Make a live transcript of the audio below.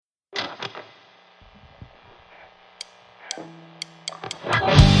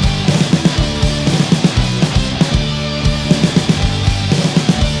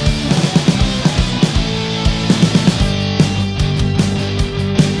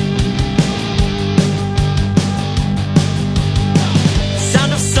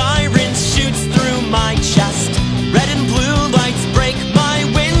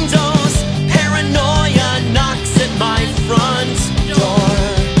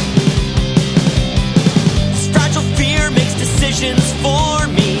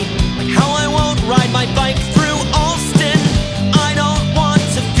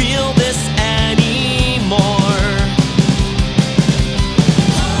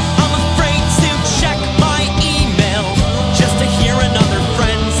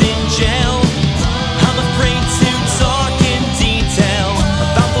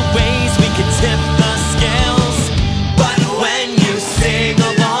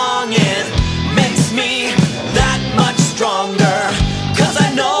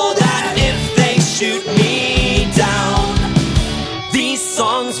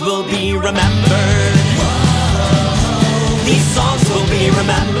be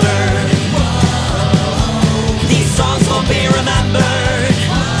remembered. These songs will be remembered.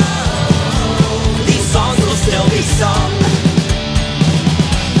 These songs will still be sung.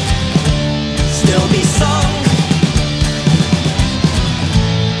 Still be sung.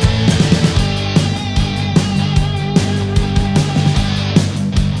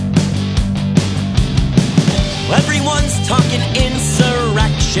 Everyone's talking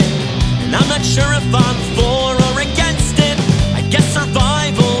insurrection, and I'm not sure if I'm for or against it. I guess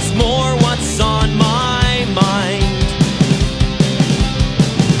survival's more what's on my mind.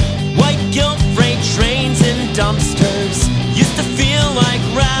 White guilt freight trains and dumpsters used to feel like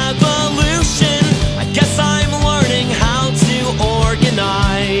revolution. I guess I'm learning how to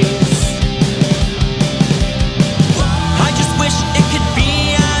organize. I just wish it could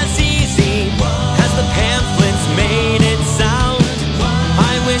be as easy as the pamphlets made it sound.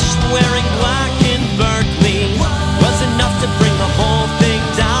 I wish wearing black in Berkeley was enough to bring the whole thing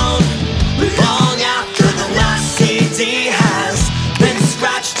down. Long after the last CD has been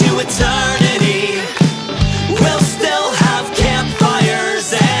scratched to eternity, we'll still have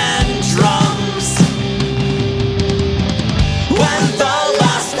campfires and drums. When the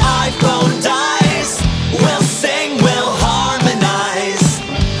last iPhone dies, we'll sing, we'll harmonize,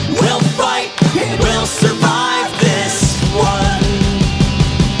 we'll fight, we'll survive this one.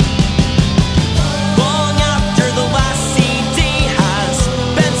 Long after the last CD has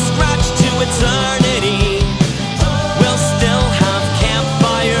been scratched to eternity, we'll still have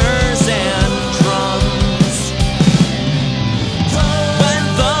campfires and drums. When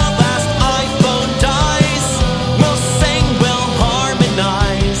the last iPhone dies, we'll sing, we'll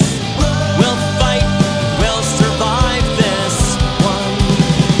harmonize, we'll fight, we'll survive this one.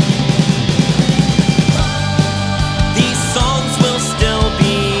 These songs will still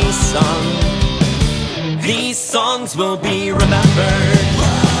be sung. These songs will be remembered.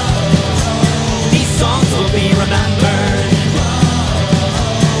 These songs will be remembered.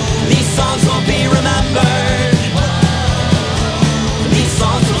 These songs will be remembered. These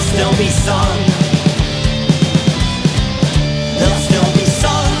songs will still be sung. They'll still be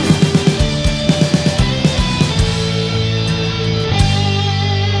sung.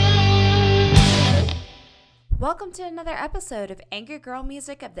 Welcome to another episode of Angry Girl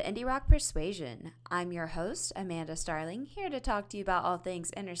Music of the Indie Rock Persuasion. I'm your host, Amanda Starling, here to talk to you about all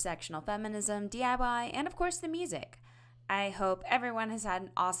things intersectional feminism, DIY, and of course the music. I hope everyone has had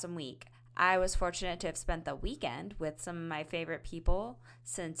an awesome week. I was fortunate to have spent the weekend with some of my favorite people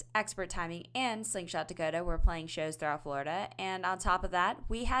since Expert Timing and Slingshot Dakota were playing shows throughout Florida, and on top of that,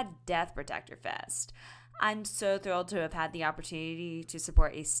 we had Death Protector Fest. I'm so thrilled to have had the opportunity to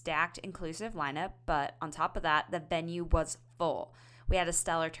support a stacked, inclusive lineup, but on top of that, the venue was full. We had a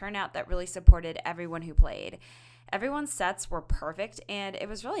stellar turnout that really supported everyone who played. Everyone's sets were perfect, and it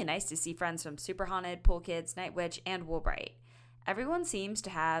was really nice to see friends from Super Haunted, Pool Kids, Night Witch, and Woolbright. Everyone seems to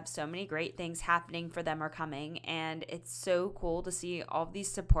have so many great things happening for them or coming, and it's so cool to see all of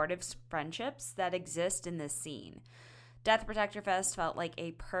these supportive friendships that exist in this scene. Death Protector Fest felt like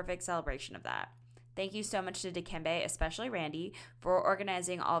a perfect celebration of that. Thank you so much to Dikembe, especially Randy, for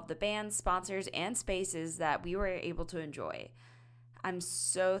organizing all of the bands, sponsors, and spaces that we were able to enjoy. I'm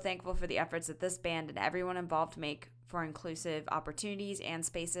so thankful for the efforts that this band and everyone involved make for inclusive opportunities and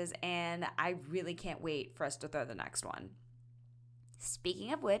spaces, and I really can't wait for us to throw the next one.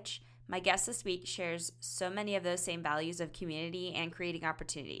 Speaking of which, my guest this week shares so many of those same values of community and creating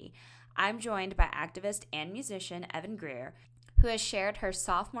opportunity. I'm joined by activist and musician Evan Greer, who has shared her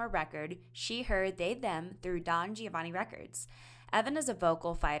sophomore record, She, Her, They, Them, through Don Giovanni Records. Evan is a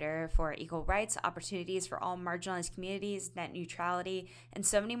vocal fighter for equal rights, opportunities for all marginalized communities, net neutrality, and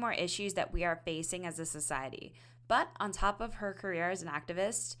so many more issues that we are facing as a society. But on top of her career as an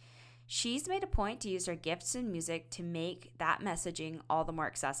activist, she's made a point to use her gifts in music to make that messaging all the more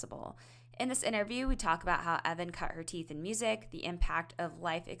accessible. In this interview, we talk about how Evan cut her teeth in music, the impact of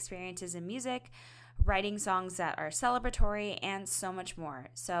life experiences in music, writing songs that are celebratory, and so much more.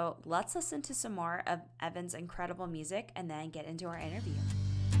 So let's listen to some more of Evan's incredible music and then get into our interview.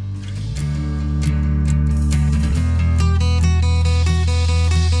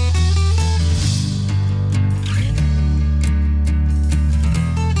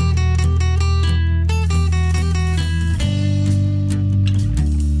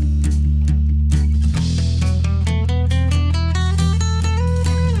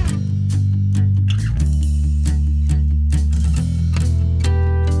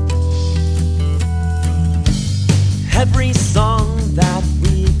 Every song that we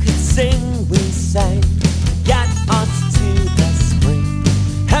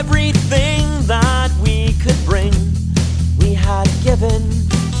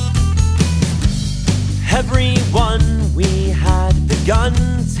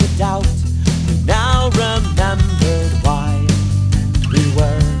begun to doubt, we now remembered why we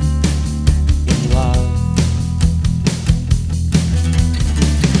were in love.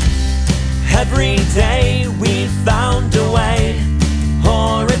 Every day we found a way,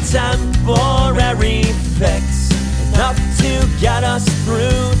 or a temporary fix, enough to get us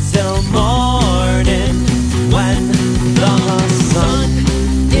through till morning, when the sun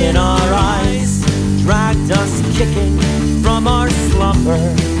in our eyes dragged us kicking from our slumber,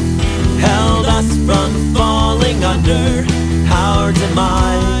 held us from falling under our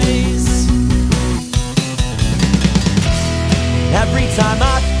demise. Every time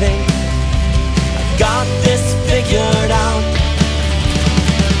I think I've got this figured out,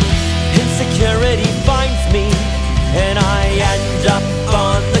 insecurity finds me and I end up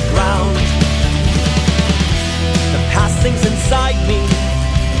on the ground. The past things inside me,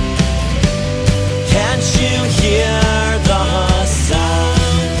 can't you hear the sound?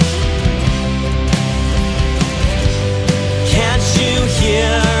 Can't you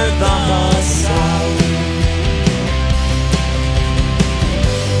hear the sound?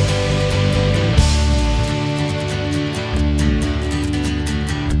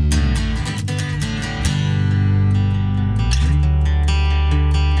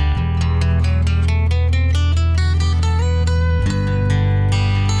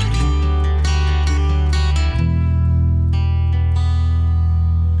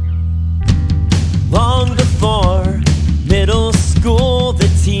 Long before middle school, the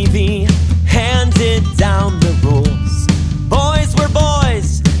TV handed down the rules. Boys were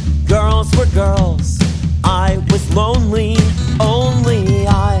boys, girls were girls. I was lonely, only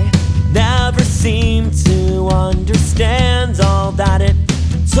I never seemed to understand all that it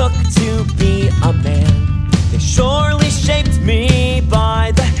took to be a man. They surely shaped me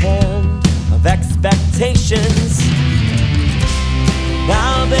by the hand of expectations.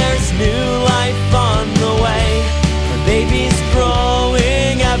 Now there's new life on the way, our baby's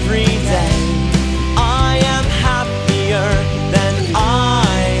growing every day. I am happier than I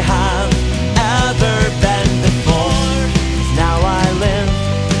have ever been before, 'cause now I live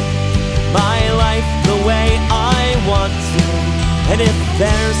my life the way I want to. And if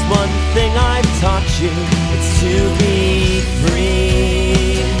there's one thing I've taught you, it's to be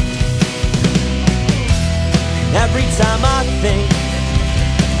free. And every time I think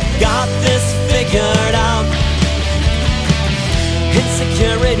got this figured out,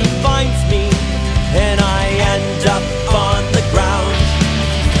 insecurity finds me and I end up on the ground.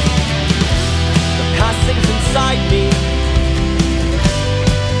 The past things inside me,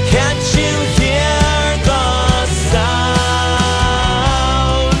 can't you hear the sound?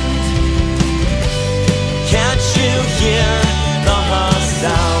 Can't you hear the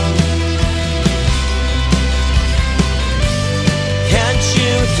sound? Can't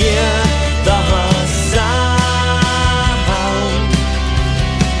you hear the sound?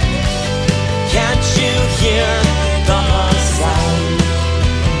 Can't you hear the sound?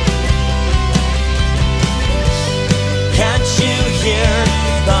 Can't you hear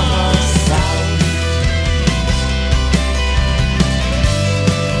the sound?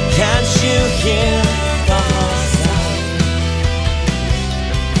 Can't you hear the sound?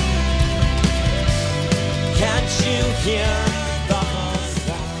 Can't you hear the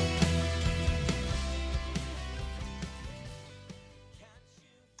sound?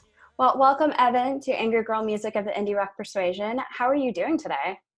 Well, welcome, Evan, to Angry Girl Music of the Indie Rock Persuasion. How are you doing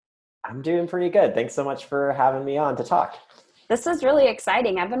today? I'm doing pretty good. Thanks so much for having me on to talk. This is really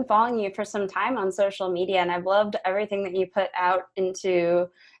exciting. I've been following you for some time on social media, and I've loved everything that you put out into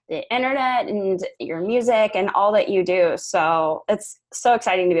the internet and your music and all that you do. So it's so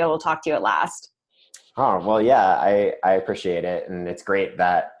exciting to be able to talk to you at last. Oh, well, yeah, I appreciate it. And it's great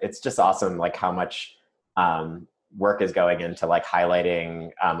that it's just awesome, like how much work is going into like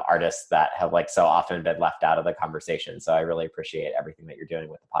highlighting artists that have like so often been left out of the conversation. So I really appreciate everything that you're doing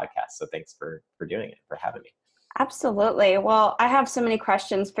with the podcast. So thanks for doing it, for having me. Absolutely. Well, I have so many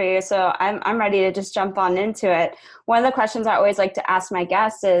questions for you, so I'm ready to just jump on into it. One of the questions I always like to ask my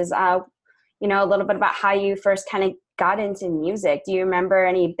guests is, a little bit about how you first kind of got into music. Do you remember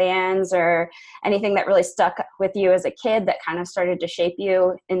any bands or anything that really stuck with you as a kid that kind of started to shape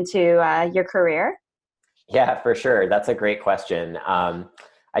you into your career? Yeah, for sure. That's a great question.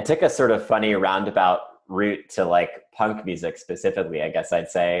 I took a sort of funny roundabout route to like punk music specifically, I guess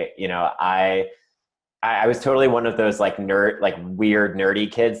I'd say. I was totally one of those like weird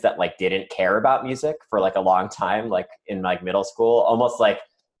nerdy kids that like didn't care about music for like a long time, like in like middle school, almost like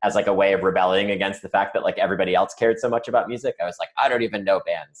as like a way of rebelling against the fact that like everybody else cared so much about music. I was like, I don't even know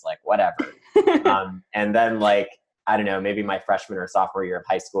bands, like whatever. And then like I don't know, maybe my freshman or sophomore year of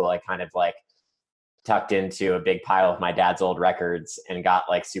high school, I kind of like tucked into a big pile of my dad's old records and got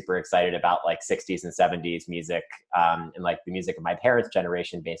like super excited about like 60s and 70s music, and like the music of my parents'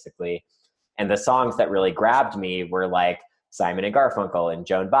 generation, basically. And the songs that really grabbed me were like Simon and Garfunkel and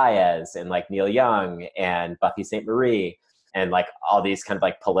Joan Baez and like Neil Young and Buffy St. Marie and like all these kind of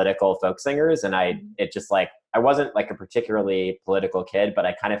like political folk singers. And it just like, I wasn't like a particularly political kid, but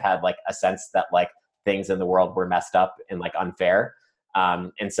I kind of had like a sense that like things in the world were messed up and like unfair.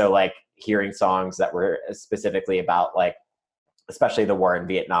 And so like hearing songs that were specifically about like, especially the war in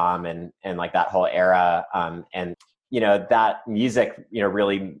Vietnam and like that whole era. And, you know, that music, you know,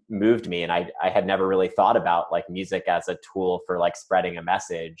 really moved me. And I had never really thought about like music as a tool for like spreading a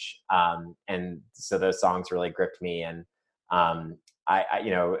message. And so those songs really gripped me. And I,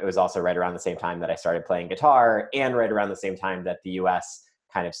 you know, it was also right around the same time that I started playing guitar, and right around the same time that the US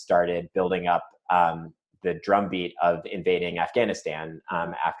kind of started building up the drumbeat of invading Afghanistan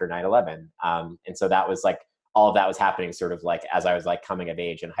after 9/11. And so that was like, all of that was happening sort of like as I was like coming of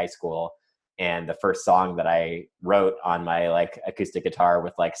age in high school. And the first song that I wrote on my like acoustic guitar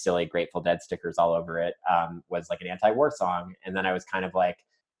with like silly Grateful Dead stickers all over it was like an anti-war song. And then I was kind of like,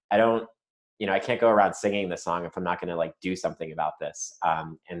 I can't go around singing this song if I'm not going to like do something about this.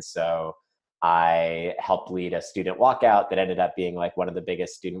 And so I helped lead a student walkout that ended up being like one of the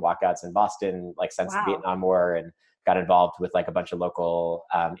biggest student walkouts in Boston, like since the Vietnam War, and got involved with like a bunch of local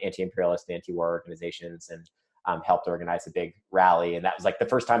anti-imperialist and anti-war organizations, and helped organize a big rally. And that was like the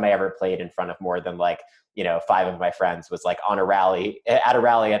first time I ever played in front of more than like, 5 of my friends, was like at a rally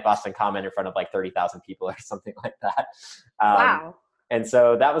at Boston Common in front of like 30,000 people or something like that. Wow. And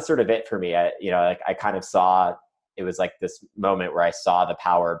so that was sort of it for me. I kind of saw, it was like this moment where I saw the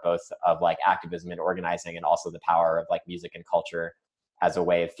power both of like activism and organizing, and also the power of like music and culture as a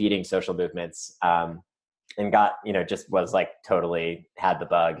way of feeding social movements. And got, just was like totally had the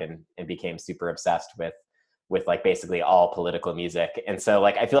bug and became super obsessed with like basically all political music. And so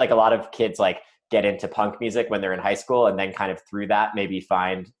like, I feel like a lot of kids like get into punk music when they're in high school, and then kind of through that maybe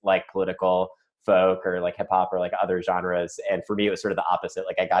find like political folk or like hip hop or like other genres. And for me, it was sort of the opposite.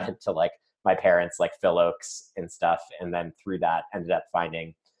 Like I got into like my parents, like Phil Oakes and stuff. And then through that ended up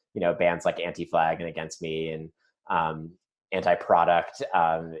finding, bands like Anti-Flag and Against Me and Anti-Product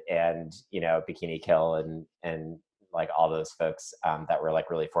and, Bikini Kill and like all those folks that were like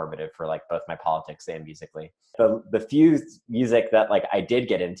really formative for like both my politics and musically. The few music that like I did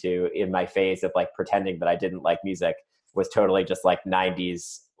get into in my phase of like pretending that I didn't like music was totally just like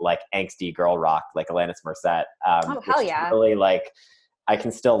 90s like angsty girl rock, like Alanis Morissette. Hell yeah. Really, like I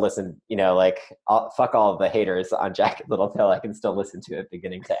can still listen, fuck all of the haters on Jagged Little Pill. I can still listen to it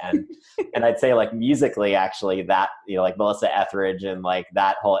beginning to end. And I'd say like musically, actually, that, like Melissa Etheridge and like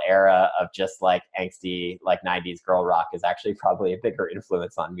that whole era of just like angsty, like 90s girl rock is actually probably a bigger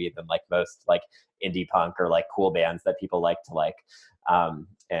influence on me than like most like indie punk or like cool bands that people like to like.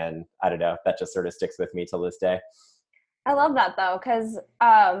 And I don't know, that just sort of sticks with me till this day. I love that though, because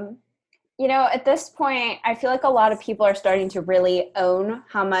at this point, I feel like a lot of people are starting to really own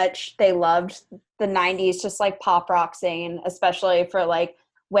how much they loved the 90s, just like pop rock scene, especially for like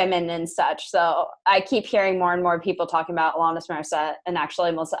women and such. So I keep hearing more and more people talking about Alanis Morissette and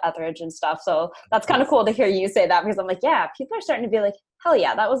actually Melissa Etheridge and stuff. So that's kind of cool to hear you say that, because I'm like, yeah, people are starting to be like, hell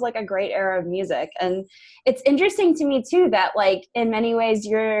yeah, that was like a great era of music. And it's interesting to me too that like in many ways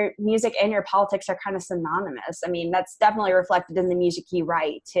your music and your politics are kind of synonymous. I mean, that's definitely reflected in the music you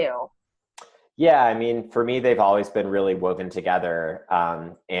write too. Yeah, I mean, for me, they've always been really woven together.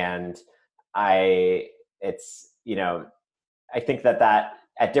 And I think that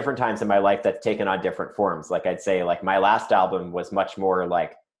at different times in my life, that's taken on different forms. Like I'd say like my last album was much more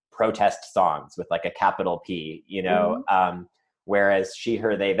like protest songs with like a capital P, mm-hmm. Whereas She,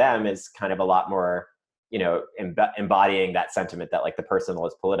 Her, They, Them is kind of a lot more, embodying that sentiment that like the personal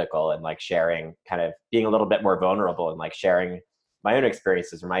is political, and like sharing, kind of being a little bit more vulnerable and like sharing my own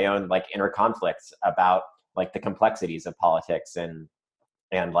experiences or my own like inner conflicts about like the complexities of politics and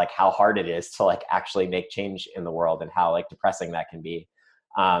like how hard it is to like actually make change in the world, and how like depressing that can be.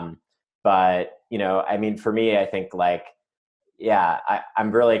 But, I mean, for me, I think like, yeah,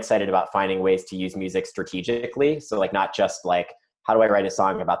 I'm really excited about finding ways to use music strategically. So like, not just like, how do I write a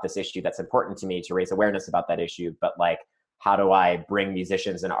song about this issue that's important to me to raise awareness about that issue, but like, how do I bring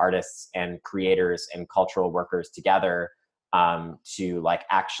musicians and artists and creators and cultural workers together to like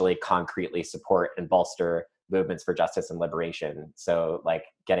actually concretely support and bolster movements for justice and liberation. So like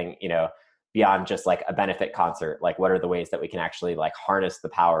getting, beyond just like a benefit concert, like what are the ways that we can actually like harness the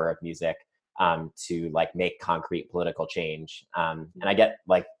power of music to like make concrete political change. And I get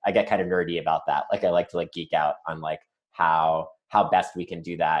kind of nerdy about that. Like I like to like geek out on like how best we can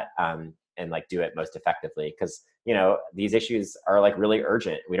do that, and like do it most effectively. Because, you know, these issues are like really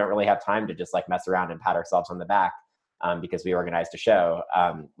urgent. We don't really have time to just like mess around and pat ourselves on the back because we organized a show.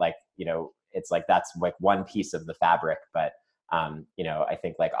 Like, you know, it's like that's like one piece of the fabric, but you know, I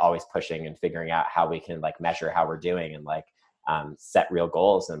think like always pushing and figuring out how we can like measure how we're doing and like set real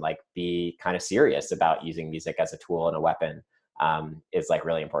goals and like be kind of serious about using music as a tool and a weapon is like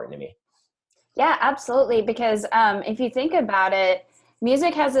really important to me. Yeah, absolutely. Because if you think about it,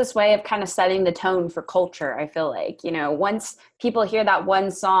 music has this way of kind of setting the tone for culture. I feel like, you know, once people hear that one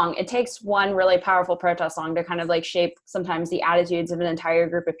song, it takes one really powerful protest song to kind of like shape sometimes the attitudes of an entire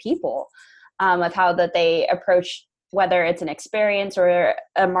group of people, of how that they approach, whether it's an experience or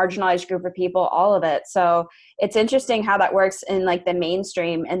a marginalized group of people, all of it. So it's interesting how that works in like the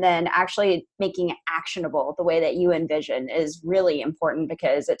mainstream, and then actually making it actionable the way that you envision is really important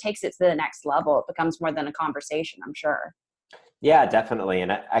because it takes it to the next level. It becomes more than a conversation, I'm sure. Yeah, definitely.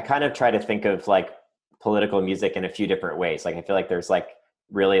 And I kind of try to think of like political music in a few different ways. Like I feel like there's like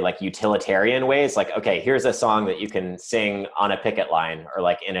really like utilitarian ways, like, okay, here's a song that you can sing on a picket line or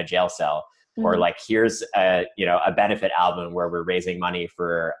like in a jail cell. Or like, here's a, you know, a benefit album where we're raising money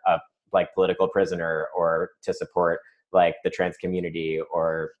for a like political prisoner or to support like the trans community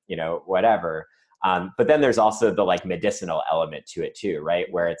or, you know, whatever. But then there's also the like medicinal element to it too, right?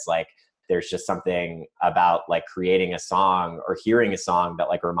 Where it's like, there's just something about like creating a song or hearing a song that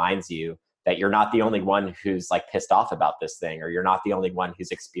like reminds you that you're not the only one who's like pissed off about this thing, or you're not the only one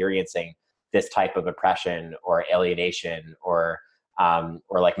who's experiencing this type of oppression or alienation or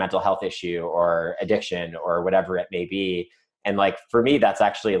like mental health issue or addiction or whatever it may be. And like, for me, that's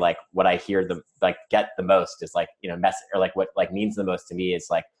actually like what I hear get the most is like, you know, or like what like means the most to me is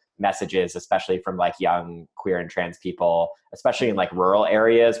like messages, especially from like young queer and trans people, especially in like rural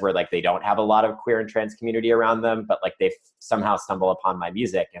areas where like they don't have a lot of queer and trans community around them, but like they somehow stumble upon my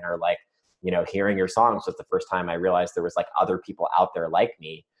music and are like, you know, hearing your songs was the first time I realized there was like other people out there like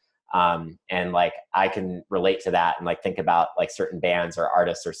me. And like, I can relate to that and like think about like certain bands or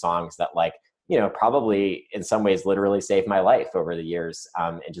artists or songs that like, you know, probably in some ways literally saved my life over the years,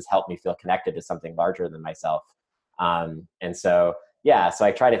 and just helped me feel connected to something larger than myself. And so, yeah, so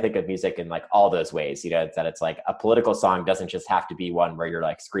I try to think of music in like all those ways, you know, that it's like a political song doesn't just have to be one where you're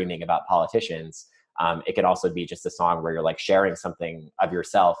like screaming about politicians. It can also be just a song where you're like sharing something of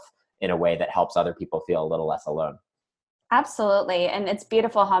yourself in a way that helps other people feel a little less alone. Absolutely. And it's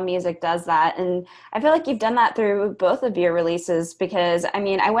beautiful how music does that. And I feel like you've done that through both of your releases, because I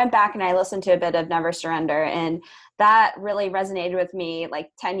mean, I went back and I listened to a bit of Never Surrender, and that really resonated with me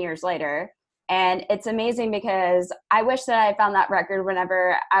like 10 years later. And it's amazing because I wish that I found that record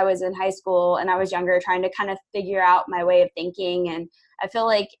whenever I was in high school and I was younger, trying to kind of figure out my way of thinking. And I feel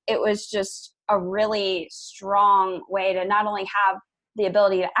like it was just a really strong way to not only have the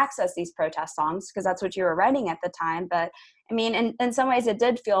ability to access these protest songs, because that's what you were writing at the time. But I mean, in some ways it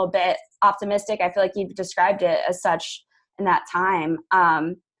did feel a bit optimistic. I feel like you've described it as such in that time.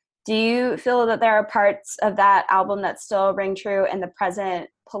 Do you feel that there are parts of that album that still ring true in the present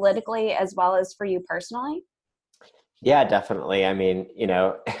politically as well as for you personally? Yeah, definitely. I mean, you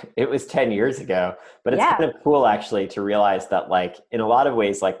know, it was 10 years ago, but it's Yeah. kind of cool actually to realize that like in a lot of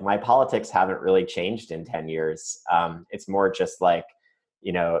ways, like my politics haven't really changed in 10 years. It's more just like,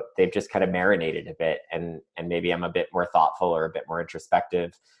 you know, they've just kind of marinated a bit, and maybe I'm a bit more thoughtful or a bit more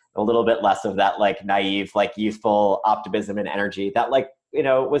introspective, a little bit less of that like naive, like youthful optimism and energy that like, you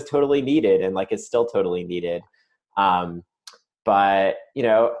know, was totally needed and like is still totally needed. But, you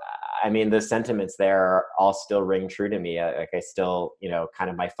know, I mean, the sentiments there all still ring true to me. Like I still, you know, kind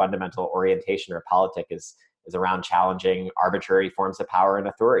of my fundamental orientation or politic is around challenging arbitrary forms of power and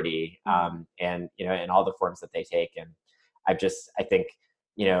authority, and, you know, in all the forms that they take. And I think,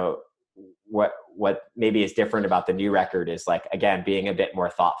 you know, what maybe is different about the new record is like, again, being a bit more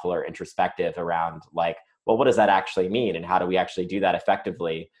thoughtful or introspective around like, well, what does that actually mean? And how do we actually do that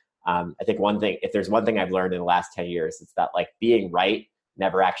effectively? I think if there's one thing I've learned in the last 10 years, it's that like being right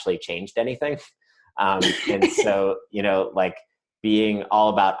never actually changed anything. And so, you know, like being all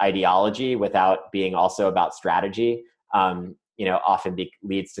about ideology without being also about strategy, you know, often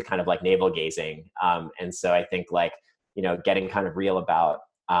leads to kind of like navel gazing. And so I think like, you know, getting kind of real about,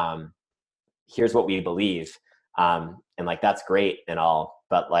 here's what we believe. And like, that's great and all,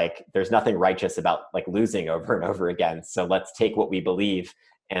 but like, there's nothing righteous about like losing over and over again. So let's take what we believe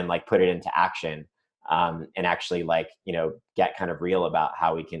and like put it into action. and actually like, get kind of real about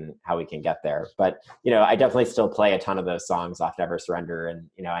how we can get there. But, I definitely still play a ton of those songs off Never Surrender. And,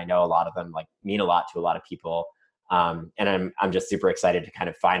 I know a lot of them like mean a lot to a lot of people. And I'm just super excited to kind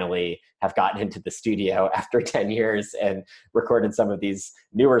of finally have gotten into the studio after 10 years and recorded some of these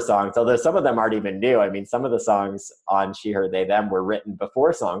newer songs, although some of them aren't even new. I mean, some of the songs on She, Her, They, Them were written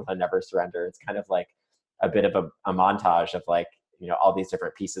before songs on Never Surrender. It's kind of like a bit of a montage of like, all these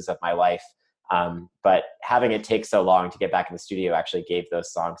different pieces of my life. But having it take so long to get back in the studio actually gave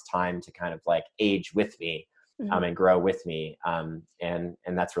those songs time to kind of like age with me, and grow with me. And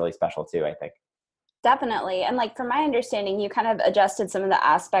that's really special too, I think. Definitely. And like, from my understanding, you kind of adjusted some of the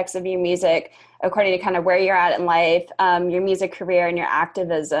aspects of your music according to kind of where you're at in life, your music career and your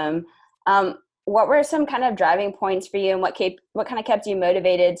activism. What were some kind of driving points for you, and what kind of kept you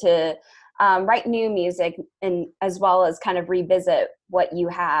motivated to write new music, and as well as kind of revisit what you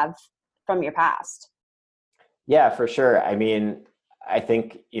have from your past? Yeah, for sure. I mean, I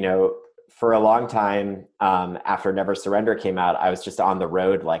think, for a long time, after Never Surrender came out, I was just on the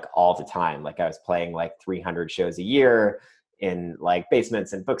road like all the time. Like I was playing like 300 shows a year in like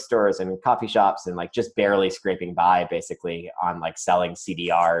basements and bookstores and coffee shops, and like just barely scraping by basically on like selling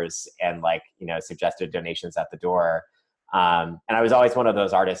CDRs and like, suggested donations at the door. And I was always one of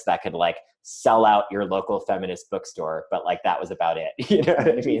those artists that could like sell out your local feminist bookstore, but like that was about it. You know what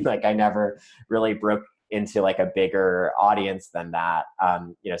I mean? Like I never really broke into like a bigger audience than that.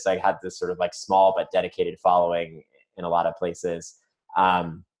 So I had this sort of like small but dedicated following in a lot of places.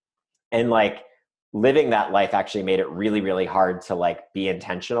 And like living that life actually made it really, really hard to like be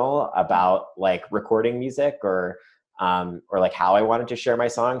intentional about like recording music or like how I wanted to share my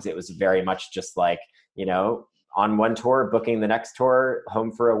songs. It was very much just like, on one tour, booking the next tour,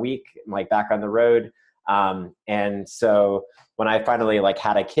 home for a week, like back on the road. And so when I finally like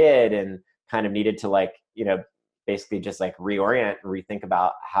had a kid and kind of needed to like, basically just like reorient and rethink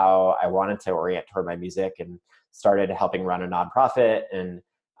about how I wanted to orient toward my music, and started helping run a nonprofit and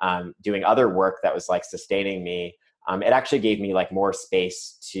doing other work that was like sustaining me. It actually gave me like more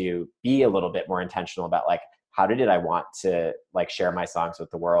space to be a little bit more intentional about like, how did I want to like share my songs with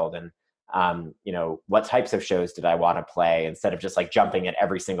the world? And, what types of shows did I want to play, instead of just like jumping at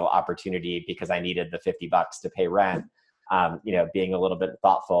every single opportunity because I needed the $50 to pay rent, being a little bit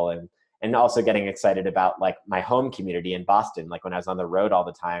thoughtful and also getting excited about like my home community in Boston. Like when I was on the road all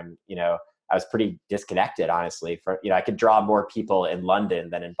the time, I was pretty disconnected, honestly. I could draw more people in London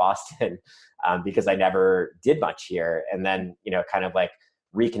than in Boston because I never did much here. And then, kind of like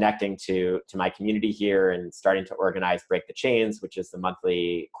reconnecting to my community here and starting to organize Break the Chains, which is the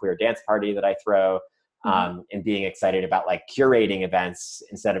monthly queer dance party that I throw, and being excited about like curating events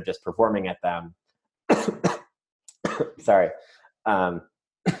instead of just performing at them. Sorry.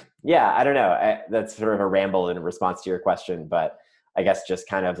 Yeah, I don't know. That's sort of a ramble in response to your question, but I guess just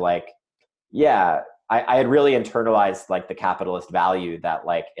kind of like, yeah, I had really internalized like the capitalist value that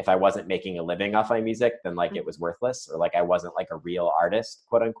like, if I wasn't making a living off my music, then like it was worthless, or like I wasn't like a real artist,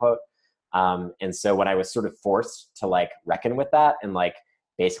 quote unquote. And so when I was sort of forced to like reckon with that, and like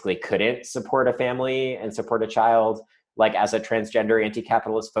basically couldn't support a family and support a child, like as a transgender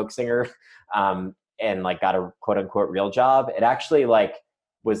anti-capitalist folk singer, and like got a quote unquote real job, it actually like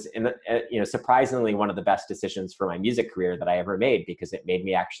was surprisingly one of the best decisions for my music career that I ever made, because it made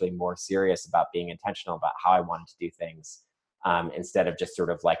me actually more serious about being intentional about how I wanted to do things, instead of just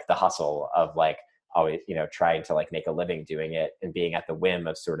sort of like the hustle of like always, trying to like make a living doing it and being at the whim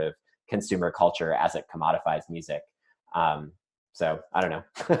of sort of consumer culture as it commodifies music. So I don't know,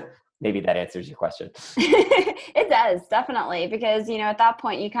 maybe that answers your question. It does, definitely, because, at that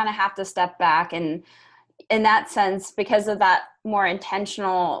point you kind of have to step back, and in that sense, because of that more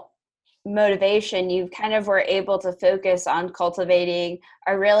intentional motivation, you kind of were able to focus on cultivating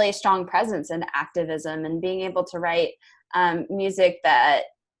a really strong presence in activism and being able to write music that,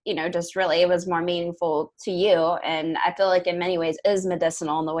 just really was more meaningful to you. And I feel like in many ways is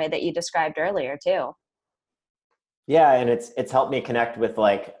medicinal in the way that you described earlier too. Yeah, and it's helped me connect with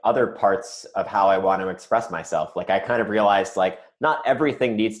like other parts of how I want to express myself. Like I kind of realized like not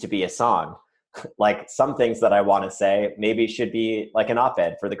everything needs to be a song. Like some things that I want to say maybe should be like an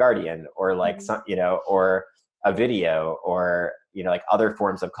op-ed for The Guardian, or like some, or a video, or, like other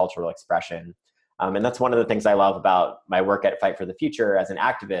forms of cultural expression. And that's one of the things I love about my work at Fight for the Future as an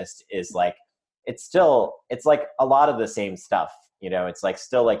activist, is like, it's like a lot of the same stuff, it's like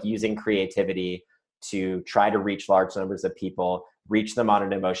still like using creativity to try to reach large numbers of people, reach them on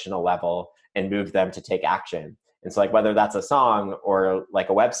an emotional level, and move them to take action. And so like, whether that's a song or like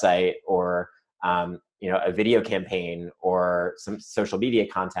a website or a video campaign or some social media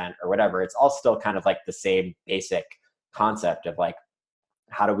content or whatever, it's all still kind of like the same basic concept of like,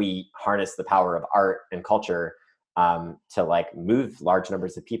 how do we harness the power of art and culture to like move large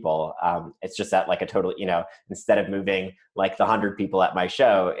numbers of people? It's just that like a total, instead of moving like the 100 people at my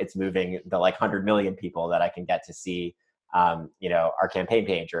show, it's moving the like 100 million people that I can get to see, our campaign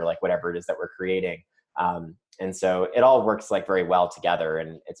page or like whatever it is that we're creating. And so it all works like very well together.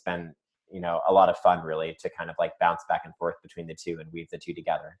 And it's been, a lot of fun really to kind of like bounce back and forth between the two and weave the two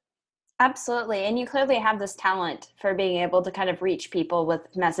together. Absolutely. And you clearly have this talent for being able to kind of reach people with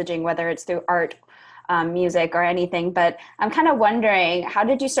messaging, whether it's through art, music, or anything. But I'm kind of wondering, how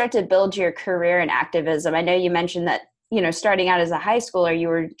did you start to build your career in activism? I know you mentioned that, starting out as a high schooler, you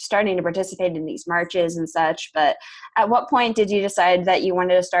were starting to participate in these marches and such. But at what point did you decide that you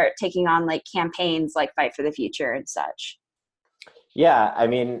wanted to start taking on like campaigns like Fight for the Future and such? Yeah, I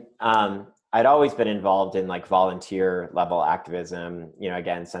mean, I'd always been involved in like volunteer level activism,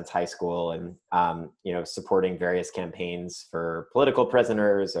 again, since high school, and, supporting various campaigns for political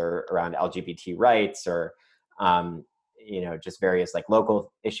prisoners or around LGBT rights or, just various like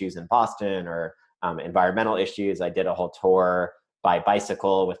local issues in Boston or environmental issues. I did a whole tour by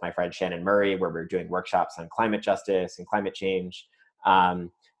bicycle with my friend Shannon Murray, where we're doing workshops on climate justice and climate change.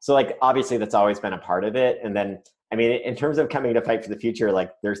 So like, obviously that's always been a part of it. And then, I mean, in terms of coming to Fight for the Future,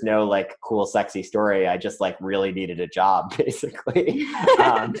 like there's no like cool, sexy story. I just like really needed a job basically.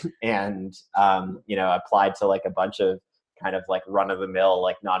 Applied to like a bunch of kind of like run of the mill,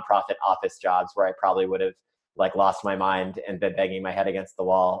 like nonprofit office jobs where I probably would have like lost my mind and been banging my head against the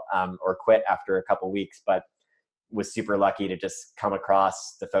wall, or quit after a couple weeks, but was super lucky to just come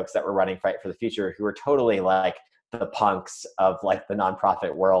across the folks that were running Fight for the Future who were totally like the punks of like the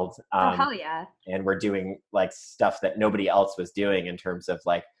nonprofit world. Oh, hell yeah. And we're doing like stuff that nobody else was doing in terms of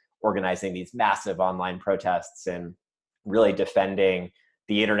like organizing these massive online protests and really defending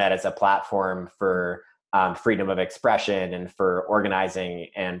the internet as a platform for freedom of expression and for organizing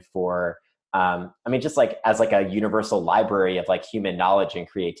and for, just like as like a universal library of like human knowledge and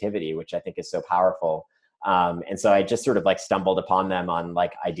creativity, which I think is so powerful. And so I just sort of like stumbled upon them on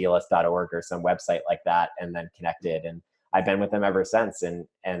like idealist.org or some website like that, and then connected, and I've been with them ever since. And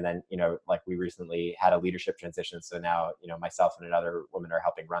then, like we recently had a leadership transition. So now, myself and another woman are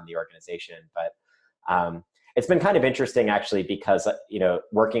helping run the organization. But it's been kind of interesting actually, because,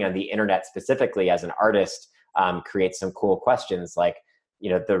 working on the internet specifically as an artist creates some cool questions. Like,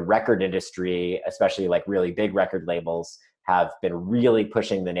 the record industry, especially like really big record labels, have been really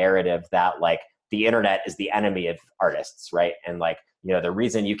pushing the narrative that like the internet is the enemy of artists, right? And like, the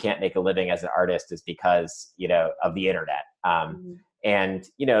reason you can't make a living as an artist is because, of the internet. And,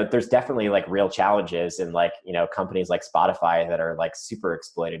 there's definitely like real challenges in like, companies like Spotify that are like super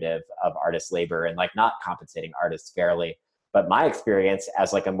exploitative of artist labor and like not compensating artists fairly. But my experience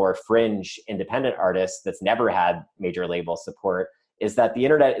as like a more fringe independent artist that's never had major label support is that the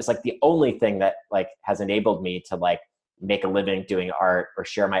internet is like the only thing that like has enabled me to like make a living doing art or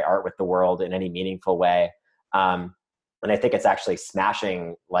share my art with the world in any meaningful way. And I think it's actually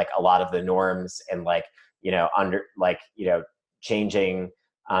smashing like a lot of the norms and like, changing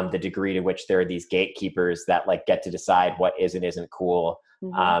the degree to which there are these gatekeepers that like get to decide what is and isn't cool,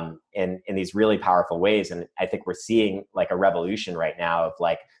 in these really powerful ways. And I think we're seeing like a revolution right now of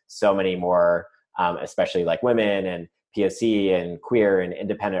like so many more, especially like women and POC and queer and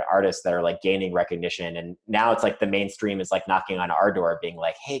independent artists that are like gaining recognition. And now it's like the mainstream is like knocking on our door being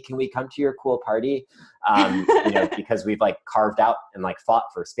like, hey, can we come to your cool party? Because we've like carved out and like fought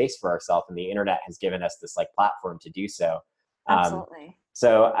for space for ourselves, and the internet has given us this like platform to do so. Absolutely.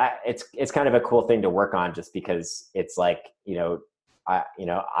 So it's kind of a cool thing to work on, just because it's like, I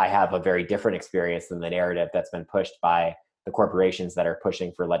have a very different experience than the narrative that's been pushed by the corporations that are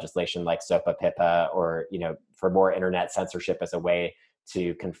pushing for legislation like SOPA PIPA, or, for more internet censorship as a way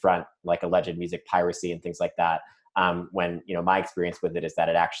to confront like alleged music piracy and things like that. When, my experience with it is that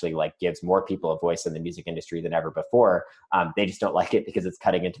it actually like gives more people a voice in the music industry than ever before. They just don't like it because it's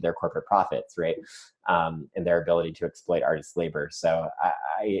cutting into their corporate profits, right? And their ability to exploit artists' labor. So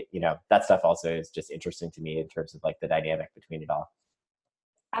I that stuff also is just interesting to me in terms of like the dynamic between it all.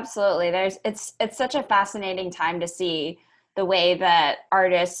 Absolutely. It's such a fascinating time to see the way that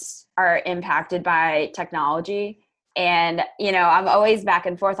artists are impacted by technology. And, I'm always back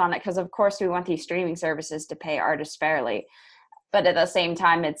and forth on it, because of course we want these streaming services to pay artists fairly. But at the same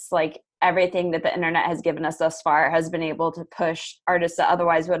time, it's like everything that the internet has given us thus far has been able to push artists that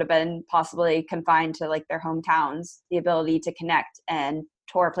otherwise would have been possibly confined to like their hometowns, the ability to connect and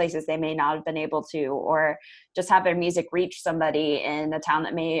tour places they may not have been able to, or just have their music reach somebody in a town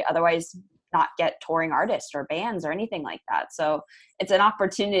that may otherwise not get touring artists or bands or anything like that. So it's an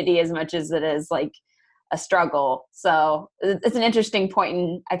opportunity as much as it is like a struggle. So it's an interesting point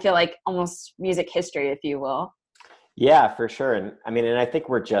in, I feel like, almost music history, if you will. Yeah, for sure. And I mean, and I think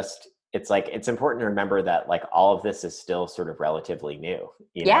it's like, it's important to remember that like all of this is still sort of relatively new,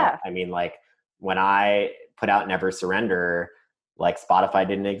 you know? Yeah. I mean, like when I put out Never Surrender, like Spotify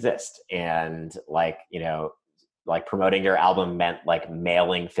didn't exist. And like, you know, like promoting your album meant like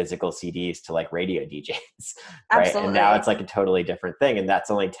mailing physical CDs to like radio DJs, right? Absolutely. And now it's like a totally different thing. And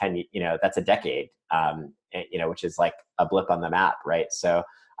that's only 10, you know, that's a decade, you know, which is like a blip on the map, right? So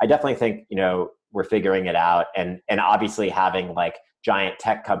I definitely think, you know, we're figuring it out. And obviously having like giant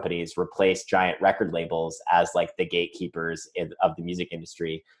tech companies replace giant record labels as like the gatekeepers of the music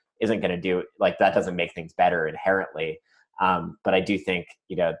industry isn't going to do, like, that doesn't make things better inherently. But I do think,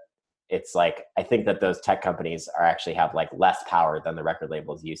 you know, it's like, I think that those tech companies are actually have like less power than the record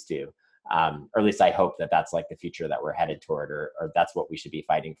labels used to. Or at least I hope that that's like the future that we're headed toward, or that's what we should be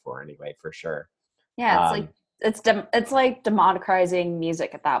fighting for anyway, for sure. Yeah, it's like democratizing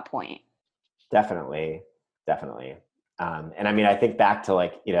music at that point. Definitely. And I mean, I think back to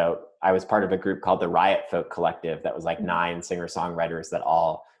like, you know, I was part of a group called the Riot Folk Collective that was like 9 singer-songwriters that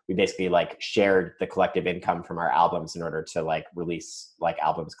we basically like shared the collective income from our albums in order to like release like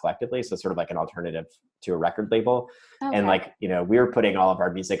albums collectively. So sort of like an alternative to a record label. Okay. And like, you know, we were putting all of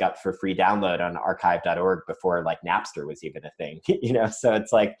our music up for free download on archive.org before like Napster was even a thing, you know? So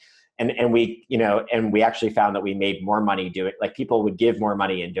it's like, and we, you know, and we actually found that we made more money doing, like people would give more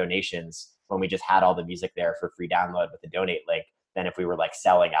money in donations when we just had all the music there for free download with the donate link than if we were like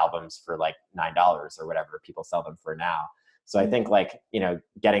selling albums for like $9 or whatever people sell them for now. So I think like, you know,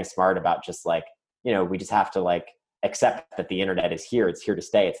 getting smart about just like, you know, we just have to like accept that the internet is here. It's here to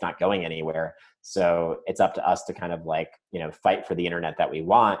stay. It's not going anywhere. So it's up to us to kind of like, you know, fight for the internet that we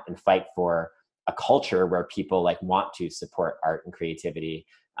want and fight for a culture where people like want to support art and creativity.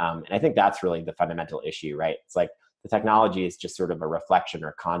 And I think that's really the fundamental issue, right? It's like the technology is just sort of a reflection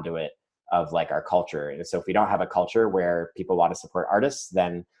or conduit of like our culture. And so if we don't have a culture where people want to support artists,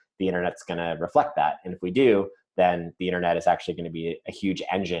 then the internet's going to reflect that. And if we do, then the internet is actually going to be a huge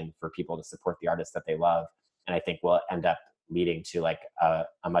engine for people to support the artists that they love. And I think we'll end up leading to like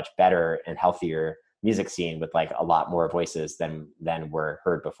a much better and healthier music scene with like a lot more voices than were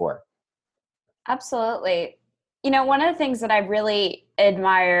heard before. Absolutely. You know, one of the things that I really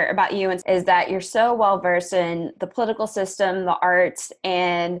admire about you is that you're so well versed in the political system, the arts,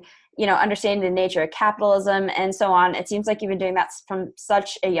 and, you know, understanding the nature of capitalism and so on. It seems like you've been doing that from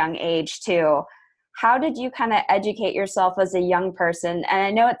such a young age too. How did you kind of educate yourself as a young person? And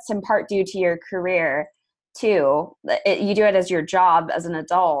I know it's in part due to your career too. You do it as your job as an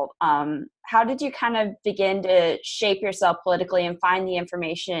adult. How did you kind of begin to shape yourself politically and find the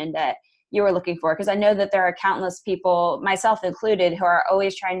information that you were looking for? Because I know that there are countless people, myself included, who are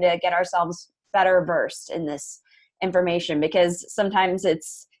always trying to get ourselves better versed in this information because sometimes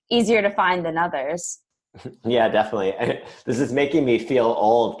it's easier to find than others. Yeah, definitely. This is making me feel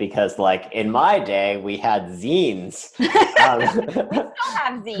old because like in my day we had zines. We still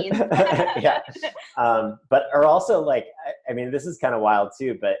have zines. Yeah. But are also like, I mean, this is kind of wild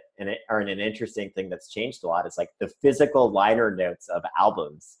too, but an interesting thing that's changed a lot is like the physical liner notes of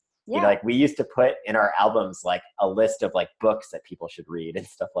albums. Yeah. You know, like we used to put in our albums like a list of like books that people should read and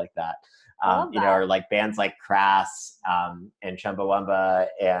stuff like that. You know, or like bands like Crass and Chumbawamba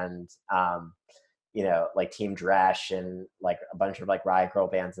and you know, like Team Dresch and like a bunch of like riot girl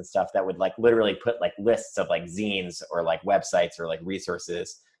bands and stuff that would like literally put like lists of like zines or like websites or like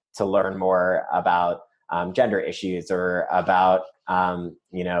resources to learn more about gender issues or about,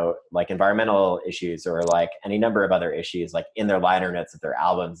 you know, like environmental issues or like any number of other issues like in their liner notes of their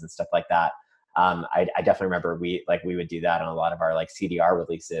albums and stuff like that. I definitely remember we would do that on a lot of our like CDR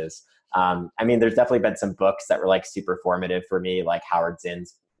releases. I mean, there's definitely been some books that were like super formative for me, like Howard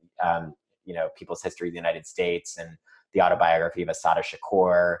Zinn's, you know, People's History of the United States and the autobiography of Assata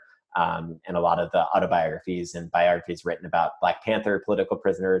Shakur, and a lot of the autobiographies and biographies written about Black Panther political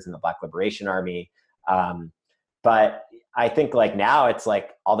prisoners and the Black Liberation Army. But I think like now it's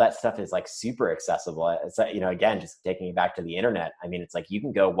like all that stuff is like super accessible. It's like, you know, again, just taking it back to the internet. I mean, it's like you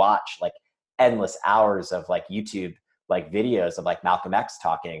can go watch like endless hours of like YouTube like videos of like Malcolm X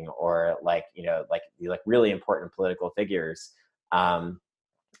talking or like, you know, like really important political figures.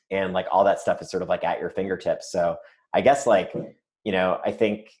 And like all that stuff is sort of like at your fingertips. So I guess like, you know, I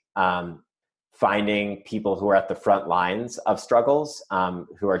think finding people who are at the front lines of struggles,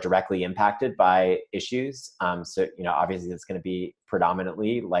 who are directly impacted by issues. So, you know, obviously it's going to be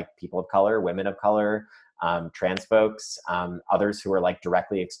predominantly like people of color, women of color, trans folks, others who are like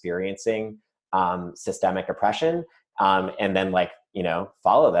directly experiencing systemic oppression, and then like,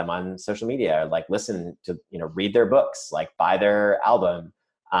 follow them on social media, like listen to, read their books, like buy their album,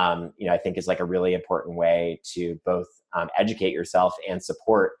 I think is like a really important way to both educate yourself and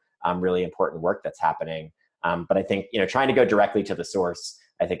support really important work that's happening. But I think, trying to go directly to the source,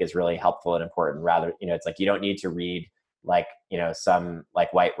 I think is really helpful and important. Rather, it's like, you don't need to read like, some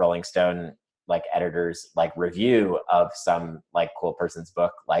like white Rolling Stone like editor's like review of some like cool person's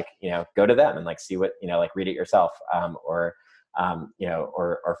book, like, go to them and like see what, like read it yourself, or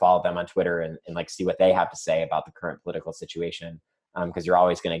follow them on Twitter and like see what they have to say about the current political situation. Because you're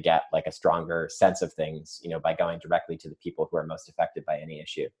always going to get like a stronger sense of things, by going directly to the people who are most affected by any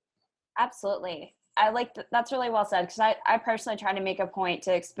issue. Absolutely. I like that's really well said, because I personally try to make a point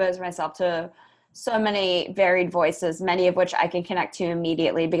to expose myself to so many varied voices, many of which I can connect to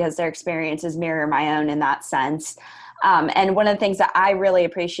immediately because their experiences mirror my own in that sense. And one of the things that I really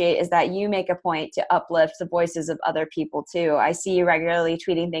appreciate is that you make a point to uplift the voices of other people too. I see you regularly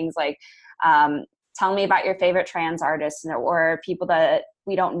tweeting things like, tell me about your favorite trans artists or people that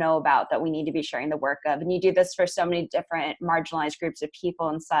we don't know about that we need to be sharing the work of. And you do this for so many different marginalized groups of people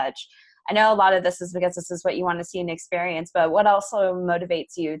and such. I know a lot of this is because this is what you want to see and experience, but what also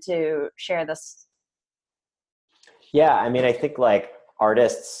motivates you to share this? Yeah, I mean, I think like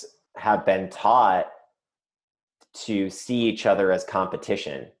artists have been taught to see each other as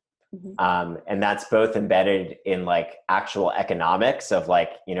competition. Mm-hmm. And that's both embedded in like actual economics of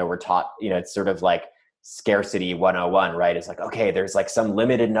like, we're taught, it's sort of like scarcity 101, right? It's like, okay, there's like some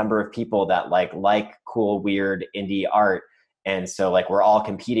limited number of people that like cool, weird indie art. And so like, we're all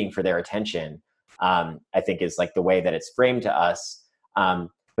competing for their attention, I think is like the way that it's framed to us.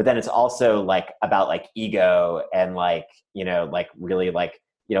 But then it's also like about like ego and like, like really like,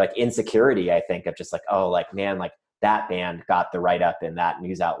 like insecurity, I think of just like, oh, like, man, like that band got the write up in that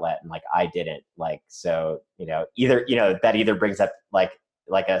news outlet and like I didn't, like, so, either, that either brings up like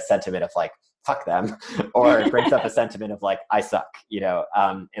a sentiment of like, fuck them, or it brings up a sentiment of like, I suck,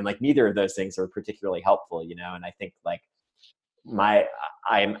 and like neither of those things are particularly helpful, and I think like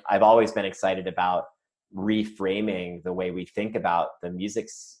I've always been excited about reframing the way we think about the music,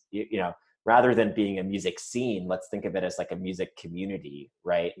 rather than being a music scene, let's think of it as like a music community,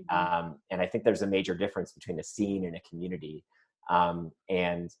 right? Mm-hmm. And I think there's a major difference between a scene and a community.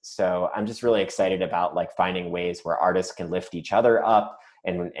 And so I'm just really excited about like finding ways where artists can lift each other up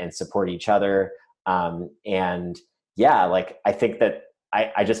and support each other. And yeah, like I think that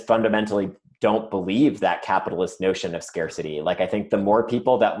I just fundamentally don't believe that capitalist notion of scarcity. Like I think the more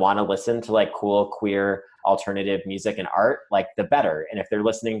people that want to listen to like cool, queer, alternative music and art, like the better. And if they're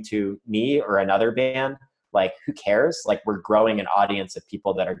listening to me or another band, like who cares? Like we're growing an audience of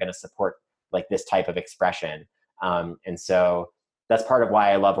people that are going to support like this type of expression. And so that's part of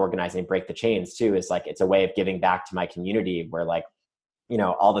why I love organizing Break the Chains too, is like, it's a way of giving back to my community where like,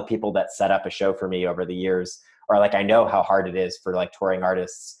 all the people that set up a show for me over the years are like, I know how hard it is for like touring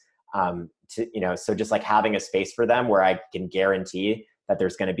artists so just like having a space for them where I can guarantee that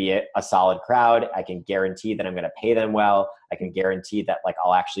there's going to be a solid crowd. I can guarantee that I'm going to pay them well. I can guarantee that like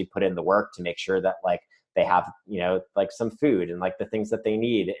I'll actually put in the work to make sure that like they have, like some food and like the things that they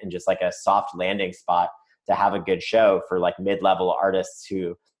need, and just like a soft landing spot to have a good show for like mid-level artists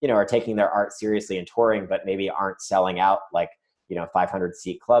who, are taking their art seriously and touring, but maybe aren't selling out like, 500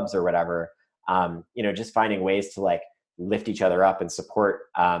 seat clubs or whatever. Just finding ways to like lift each other up and support,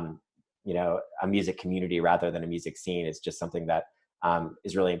 a music community rather than a music scene is just something that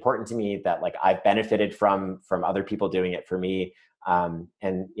is really important to me, that like I've benefited from other people doing it for me. And,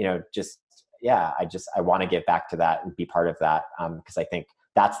 I want to give back to that and be part of that. Because I think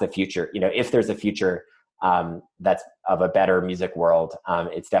that's the future, if there's a future that's of a better music world,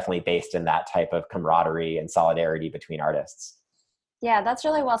 it's definitely based in that type of camaraderie and solidarity between artists. Yeah, that's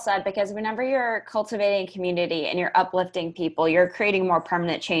really well said, because whenever you're cultivating community and you're uplifting people, you're creating more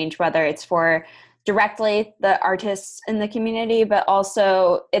permanent change, whether it's for directly the artists in the community, but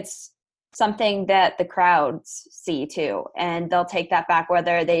also it's something that the crowds see too. And they'll take that back,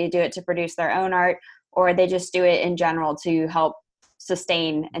 whether they do it to produce their own art or they just do it in general to help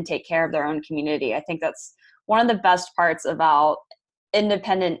sustain and take care of their own community. I think that's one of the best parts about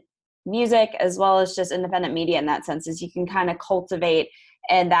independent music, as well as just independent media in that sense, is you can kind of cultivate,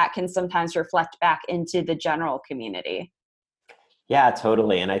 and that can sometimes reflect back into the general community. Yeah,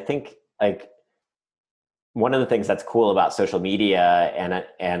 totally. And I think like one of the things that's cool about social media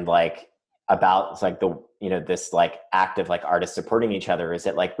and like about like the, this like act of like artists supporting each other is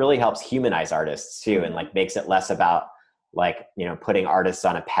it like really helps humanize artists too, and like makes it less about like, putting artists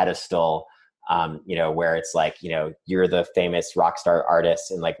on a pedestal, where it's like, you're the famous rock star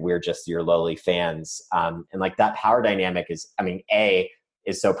artist and like, we're just your lowly fans. And like that power dynamic is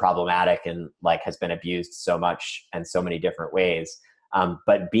so problematic and like has been abused so much and so many different ways.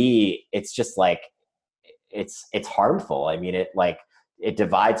 But B, it's just like, it's harmful. I mean, it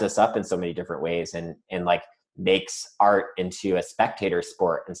divides us up in so many different ways and like makes art into a spectator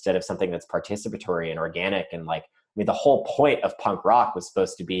sport instead of something that's participatory and organic. And like, I mean, the whole point of punk rock was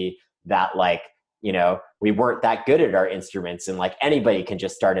supposed to be that like, we weren't that good at our instruments and like anybody can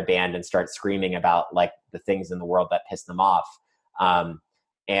just start a band and start screaming about like the things in the world that piss them off.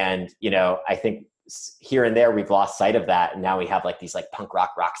 And, I think here and there we've lost sight of that. And now we have like these like punk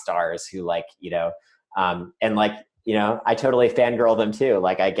rock stars who like, and like, I totally fangirl them too.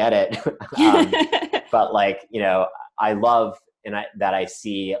 Like I get it. But like, I love that I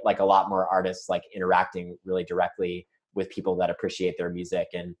see like a lot more artists like interacting really directly with people that appreciate their music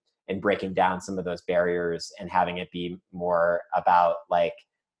and breaking down some of those barriers and having it be more about like,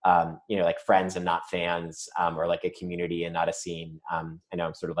 like friends and not fans, or like a community and not a scene. I know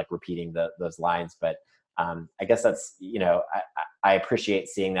I'm sort of like repeating those lines, but I guess that's, I appreciate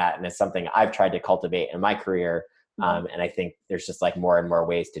seeing that. And it's something I've tried to cultivate in my career. And I think there's just like more and more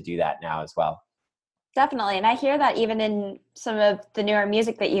ways to do that now as well. Definitely. And I hear that even in some of the newer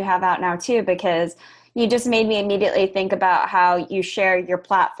music that you have out now too, because you just made me immediately think about how you share your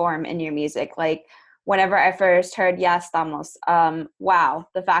platform in your music. Like whenever I first heard Yes, Estamos, wow,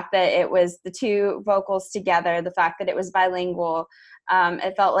 the fact that it was the two vocals together, the fact that it was bilingual,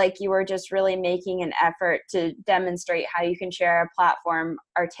 it felt like you were just really making an effort to demonstrate how you can share a platform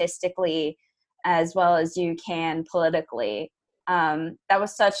artistically as well as you can politically. That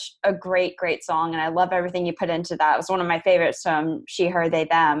was such a great song, and I love everything you put into that. It was one of my favorites from She, Her, They,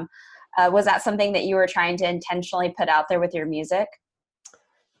 Them. Was that something that you were trying to intentionally put out there with your music?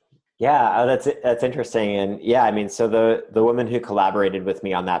 Yeah, that's interesting. And yeah, I mean, so the woman who collaborated with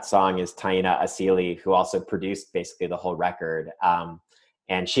me on that song is Taina Asili, who also produced basically the whole record.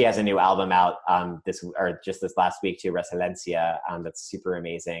 And she has a new album out this last week too, Resiliencia, that's super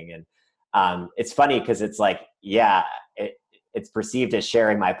amazing. And it's funny because it's like, yeah, it's perceived as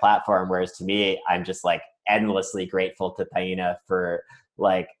sharing my platform, whereas to me, I'm just like endlessly grateful to Taina for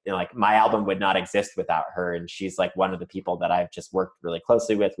like my album would not exist without her. And she's like one of the people that I've just worked really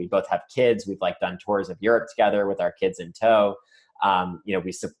closely with. We both have kids. We've like done tours of Europe together with our kids in tow. I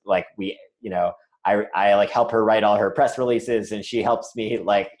like help her write all her press releases and she helps me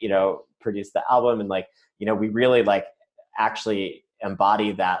like, produce the album. And like, we really like actually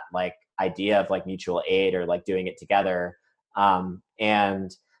embody that like idea of like mutual aid or like doing it together. But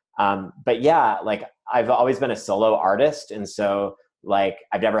yeah, like I've always been a solo artist. And so like,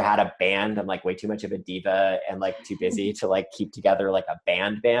 I've never had a band. I'm like way too much of a diva and like too busy to like keep together like a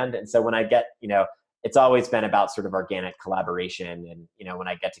band. And so when I get, it's always been about sort of organic collaboration. And, when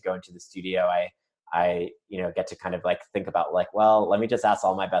I get to go into the studio, I get to kind of like think about like, well, let me just ask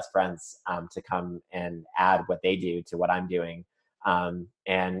all my best friends to come and add what they do to what I'm doing.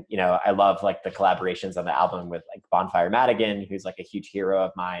 I love like the collaborations on the album with like Bonfire Madigan, who's like a huge hero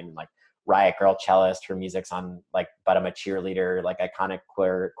of mine, and like Riot Girl cellist. Her music's on like But I'm a Cheerleader, like iconic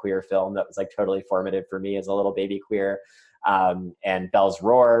queer film that was like totally formative for me as a little baby queer. And Belle's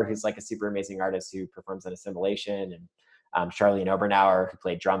Roar, who's like a super amazing artist who performs in Assimilation, and Charlene Obernower, who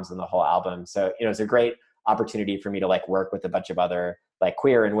played drums in the whole album. So, it's a great opportunity for me to like work with a bunch of other like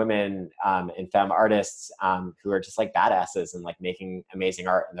queer and women and femme artists who are just like badasses and like making amazing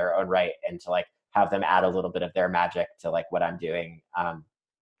art in their own right, and to like have them add a little bit of their magic to like what I'm doing.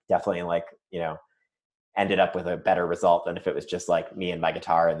 Definitely like, ended up with a better result than if it was just like me and my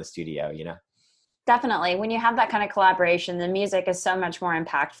guitar in the studio, Definitely. When you have that kind of collaboration, the music is so much more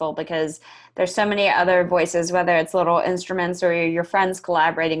impactful because there's so many other voices, whether it's little instruments or your friends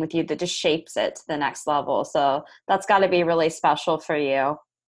collaborating with you, that just shapes it to the next level. So that's got to be really special for you.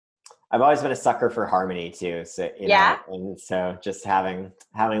 I've always been a sucker for harmony too. So, and so just having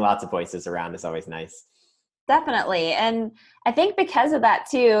lots of voices around is always nice. Definitely. And I think because of that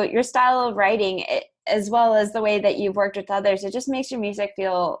too, your style of writing, as well as the way that you've worked with others, it just makes your music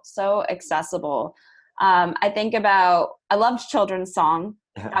feel so accessible. I think about, I loved Children's Song.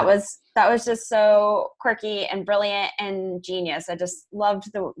 That was just so quirky and brilliant and genius. I just loved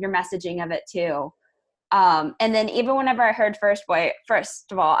your messaging of it too. And then even whenever I heard First Boy,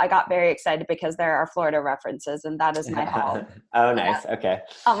 first of all, I got very excited because there are Florida references, and that is my home. Oh, nice. Yeah. Okay.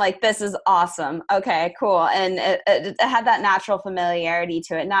 I'm like, this is awesome. Okay, cool. And it had that natural familiarity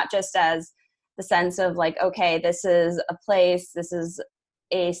to it, not just as the sense of like, okay, this is a place, this is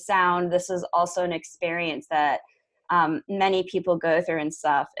a sound, this is also an experience that many people go through and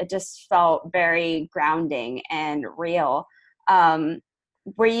stuff. It just felt very grounding and real.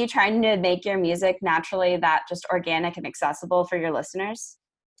 Were you trying to make your music naturally that just organic and accessible for your listeners?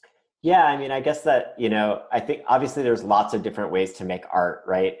 Yeah, I mean, I guess that, I think obviously there's lots of different ways to make art,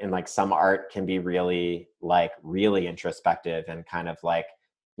 right? And like some art can be really introspective and kind of like,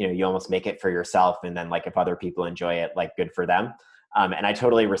 you almost make it for yourself. And then like if other people enjoy it, like good for them. And I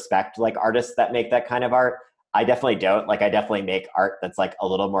totally respect like artists that make that kind of art. I definitely don't. Like I definitely make art that's like a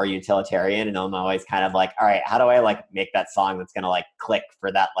little more utilitarian, and I'm always kind of like, all right, how do I like make that song that's going to like click for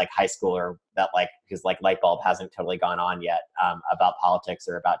that like high schooler that like, because like light bulb hasn't totally gone on yet, about politics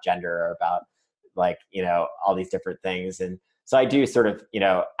or about gender or about like, all these different things. And so I do sort of,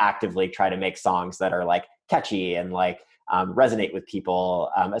 actively try to make songs that are like catchy and like resonate with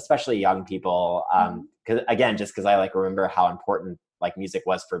people, especially young people. Cause again, just cause I like remember how important like music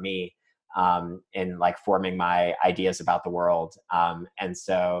was for me in like forming my ideas about the world. And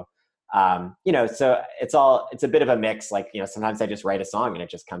so, so it's a bit of a mix. Like, sometimes I just write a song and it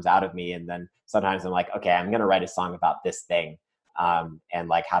just comes out of me. And then sometimes I'm like, okay, I'm going to write a song about this thing. And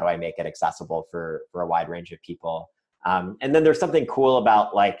like, how do I make it accessible for a wide range of people? And then there's something cool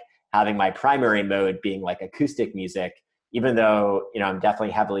about like having my primary mode being like acoustic music, even though, I'm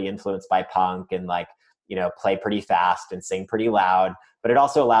definitely heavily influenced by punk and like, play pretty fast and sing pretty loud. But it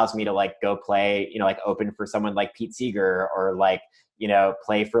also allows me to like go play, like open for someone like Pete Seeger, or like,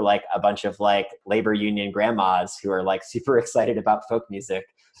 play for like a bunch of like labor union grandmas who are like super excited about folk music.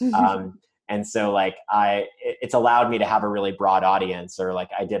 And so like it's allowed me to have a really broad audience. Or like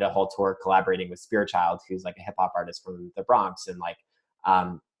I did a whole tour collaborating with Spirit Child, who's like a hip hop artist from the Bronx. And like,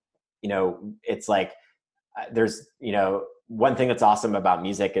 it's like, there's, one thing that's awesome about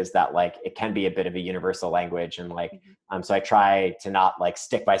music is that like it can be a bit of a universal language. And like, so I try to not like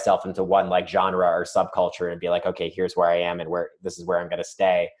stick myself into one like genre or subculture and be like, okay, here's where I am and this is where I'm going to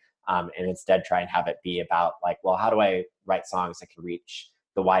stay. And instead try and have it be about like, well, how do I write songs that can reach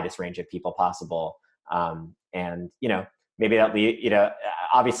the widest range of people possible? And, maybe that,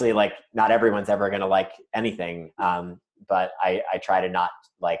 obviously like not everyone's ever going to like anything. But I try to not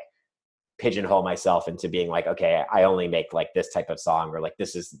like pigeonhole myself into being like, okay, I only make like this type of song, or like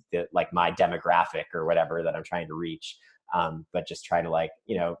this is like my demographic or whatever that I'm trying to reach. But just try to like,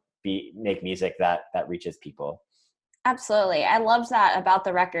 make music that reaches people. Absolutely. I loved that about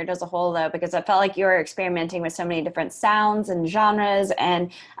the record as a whole, though, because I felt like you were experimenting with so many different sounds and genres.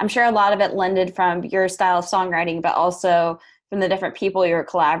 And I'm sure a lot of it lended from your style of songwriting, but also from the different people you were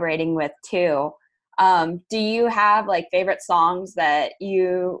collaborating with, too. Do you have like favorite songs that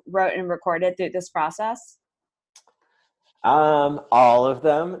you wrote and recorded through this process? All of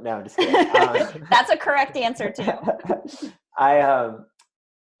them. No, I'm just kidding. That's a correct answer too.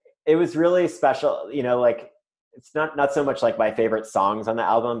 It was really special, like it's not so much like my favorite songs on the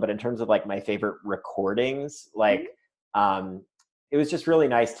album, but in terms of like my favorite recordings, like, it was just really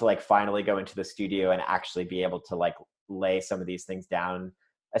nice to like finally go into the studio and actually be able to like lay some of these things down,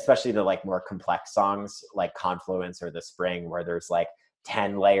 especially the like more complex songs like Confluence or The Spring, where there's like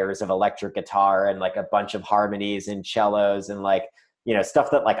 10 layers of electric guitar and like a bunch of harmonies and cellos and like, stuff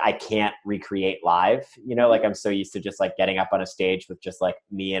that like I can't recreate live, like I'm so used to just like getting up on a stage with just like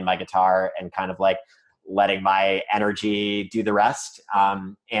me and my guitar and kind of like letting my energy do the rest.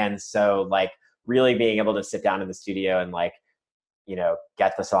 And so like really being able to sit down in the studio and like,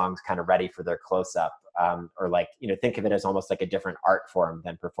 get the songs kind of ready for their close up. Or like, think of it as almost like a different art form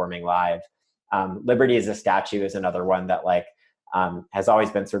than performing live. Liberty is a Statue is another one that like has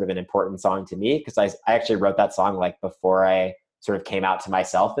always been sort of an important song to me, because I actually wrote that song like before I sort of came out to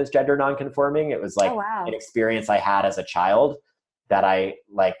myself as gender nonconforming. It was like an experience I had as a child that I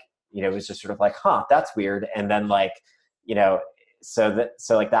like, it was just sort of like, that's weird. And then like, so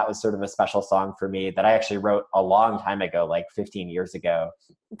like that was sort of a special song for me that I actually wrote a long time ago, like 15 years ago.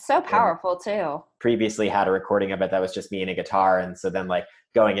 It's so powerful too. Previously had a recording of it that was just me and a guitar. And so then like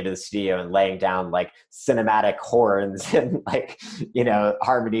going into the studio and laying down like cinematic horns and like,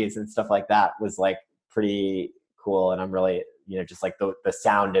 harmonies and stuff like that was like pretty cool. And I'm really, just like the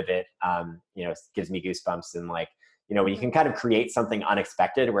sound of it, gives me goosebumps. And like, when you can kind of create something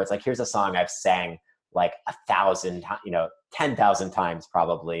unexpected where it's like, here's a song I've sang like 1,000, 10,000 times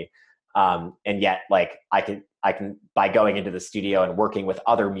probably. And yet like I can, by going into the studio and working with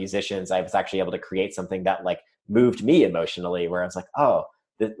other musicians, I was actually able to create something that like moved me emotionally, where I was like,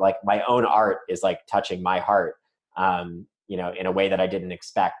 like my own art is like touching my heart, in a way that I didn't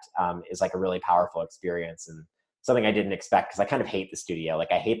expect, is like a really powerful experience and something I didn't expect, because I kind of hate the studio.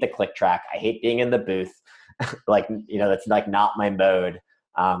 Like I hate the click track. I hate being in the booth. Like, that's like not my mode.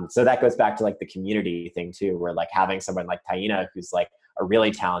 So that goes back to like the community thing too, where like having someone like Taina, who's like a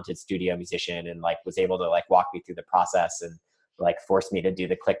really talented studio musician and like was able to like walk me through the process and like force me to do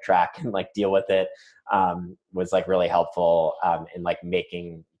the click track and like deal with it, was like really helpful in like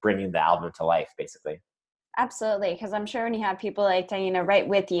bringing the album to life basically. Absolutely, because I'm sure when you have people like Taina right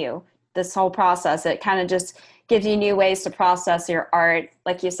with you, this whole process, it kind of just gives you new ways to process your art.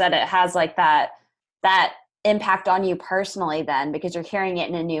 Like you said, it has like that impact on you personally then, because you're hearing it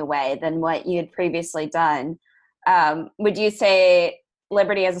in a new way than what you had previously done. Would you say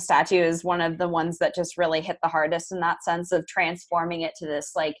Liberty as a Statue is one of the ones that just really hit the hardest in that sense of transforming it to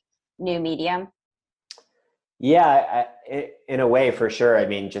this like new medium? Yeah, in a way, for sure. I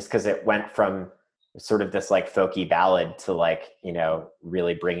mean, just because it went from sort of this like folky ballad to like, you know,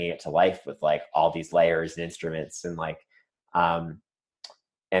 really bringing it to life with like all these layers and instruments and like,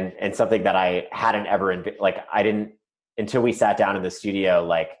 and something that I hadn't ever, like I didn't, until we sat down in the studio,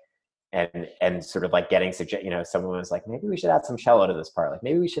 like, and sort of like getting, you know, someone was like, maybe we should add some cello to this part. Like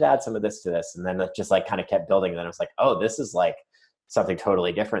maybe we should add some of this to this. And then it just like kind of kept building. And then I was like, oh, this is like something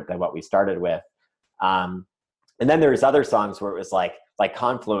totally different than what we started with. And then there's other songs where it was like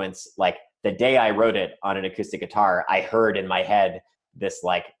Confluence, like the day I wrote it on an acoustic guitar, I heard in my head this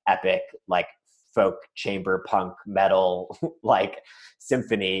like epic, like folk chamber punk metal, like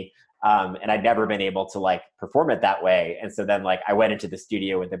symphony. And I'd never been able to like perform it that way. And so then like I went into the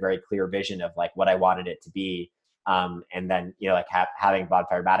studio with a very clear vision of like what I wanted it to be. And then, you know, like having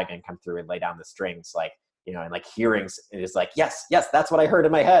Bonfire Madigan come through and lay down the strings, like, you know, and like hearing it is like, yes, that's what I heard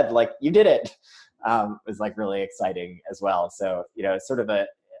in my head. Like you did it. Was like really exciting as well. So, you know, it's sort of a,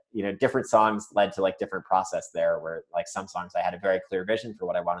 you know, different songs led to like different process there, where like some songs I had a very clear vision for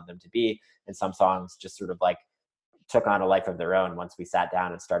what I wanted them to be. And some songs just sort of like took on a life of their own once we sat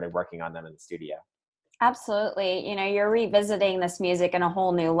down and started working on them in the studio. Absolutely. You know, you're revisiting this music in a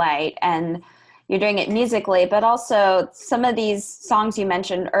whole new light, and you're doing it musically, but also some of these songs you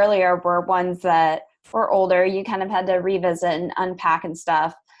mentioned earlier were ones that were older. You kind of had to revisit and unpack and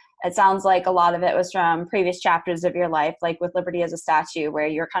stuff. It sounds like a lot of it was from previous chapters of your life, like with Liberty as a Statue, where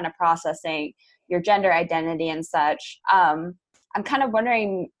you're kind of processing your gender identity and such. I'm kind of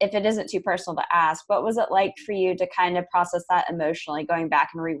wondering, if it isn't too personal to ask, what was it like for you to kind of process that emotionally, going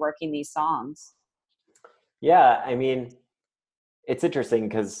back and reworking these songs? Yeah, I mean, it's interesting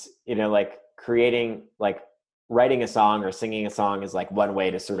because, you know, like writing a song or singing a song is like one way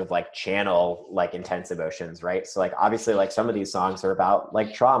to sort of like channel like intense emotions, right? So like obviously like some of these songs are about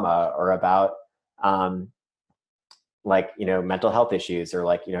like trauma or about like, you know, mental health issues or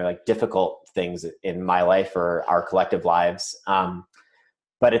like, you know, like difficult things in my life or our collective lives.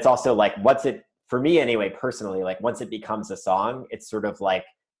 But it's also like, for me anyway, personally, like once it becomes a song, it's sort of like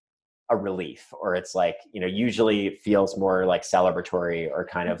a relief, or it's like, you know, usually feels more like celebratory or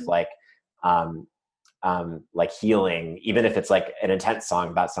kind of like healing, even if it's like an intense song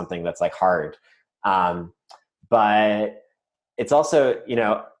about something that's like hard. But it's also, you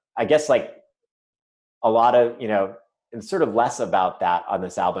know, I guess like a lot of, you know, and sort of less about that on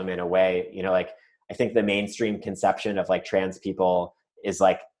this album in a way, you know, like I think the mainstream conception of like trans people is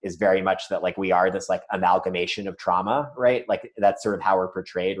very much that like we are this like amalgamation of trauma, right? Like that's sort of how we're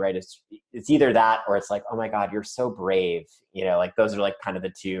portrayed, right? It's either that or it's like, oh my God, you're so brave, you know, like those are like kind of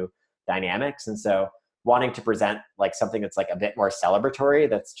the two dynamics. And so wanting to present like something that's like a bit more celebratory,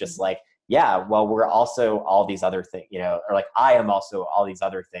 that's just like, yeah, well, we're also all these other things, you know, or like I am also all these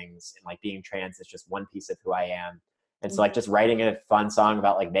other things, and like being trans is just one piece of who I am. And so like just writing a fun song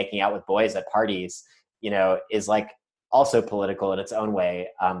about like making out with boys at parties, you know, is like also political in its own way,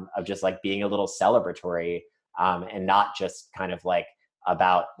 of just like being a little celebratory, and not just kind of like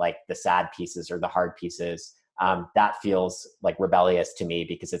about like the sad pieces or the hard pieces. That feels like rebellious to me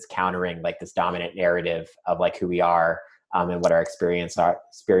because it's countering like this dominant narrative of like who we are, and what our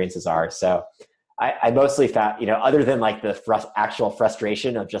experiences are. So I mostly found, you know, other than like the actual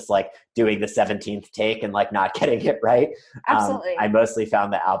frustration of just like doing the 17th take and like not getting it right. Absolutely. I mostly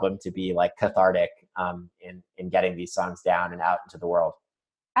found the album to be like cathartic, in getting these songs down and out into the world.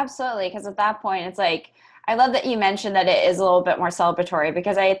 Absolutely. Because at that point, it's like, I love that you mentioned that it is a little bit more celebratory,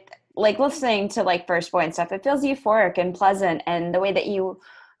 because I like listening to like First Boy and stuff. It feels euphoric and pleasant, and the way that you,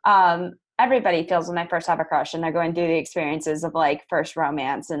 everybody feels when they first have a crush and they're going through the experiences of like first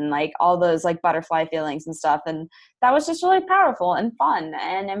romance and like all those like butterfly feelings and stuff. And that was just really powerful and fun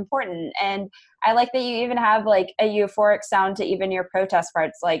and important. And I like that you even have like a euphoric sound to even your protest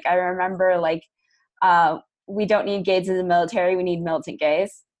parts. Like I remember like, we don't need gays in the military, we need militant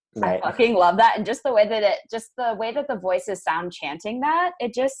gays. Right. I fucking love that. And just the way that the voices sound chanting that,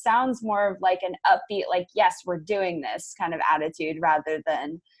 it just sounds more of like an upbeat, like, yes, we're doing this kind of attitude, rather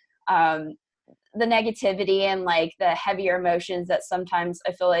than the negativity and like the heavier emotions that sometimes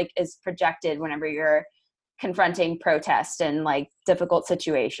I feel like is projected whenever you're confronting protest and like difficult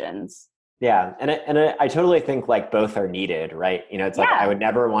situations. Yeah. I totally think like both are needed, right? You know, it's like, I would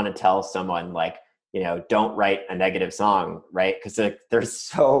never want to tell someone like, you know, don't write a negative song, right? Because there's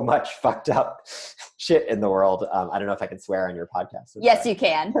so much fucked up shit in the world. I don't know if I can swear on your podcast. Yes, you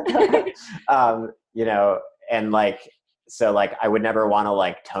can. You know, and like, so like, I would never want to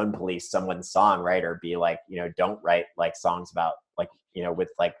like tone police someone's song, right? Or be like, you know, don't write like songs about like, you know,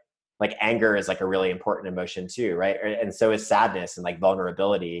 with like anger is like a really important emotion too, right? And so is sadness and like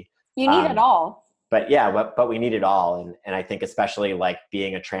vulnerability. You need it all. But yeah, but we need it all. And I think especially like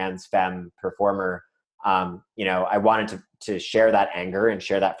being a trans femme performer, you know, I wanted to share that anger and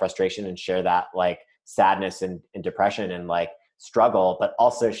share that frustration and share that like sadness and depression and like struggle, but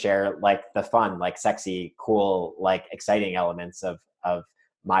also share like the fun, like sexy, cool, like exciting elements of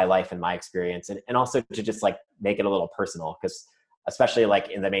my life and my experience. And also to just like make it a little personal, because especially like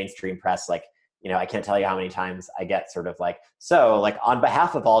in the mainstream press, like, you know, I can't tell you how many times I get sort of like, so like on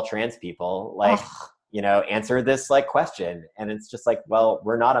behalf of all trans people, like, you know, answer this like question. And it's just like, well,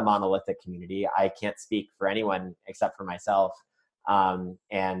 we're not a monolithic community. I can't speak for anyone except for myself.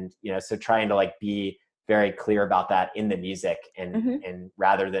 And, you know, so trying to like be very clear about that in the music and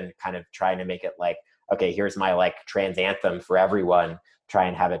rather than kind of trying to make it like, okay, here's my like trans anthem for everyone, try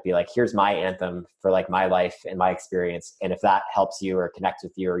and have it be like, here's my anthem for like my life and my experience. And if that helps you or connects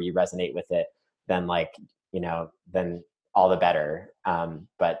with you or you resonate with it, then like, you know, then all the better.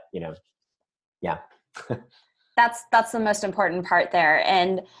 But, you know, yeah. That's the most important part there.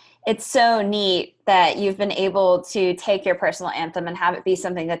 And it's so neat that you've been able to take your personal anthem and have it be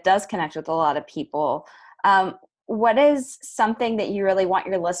something that does connect with a lot of people. What is something that you really want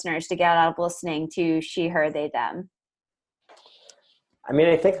your listeners to get out of listening to She, Her, They, Them? I mean,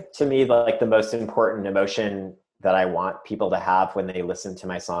 I think to me, like the most important emotion that I want people to have when they listen to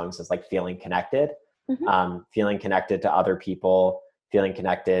my songs is like feeling connected, feeling connected to other people, feeling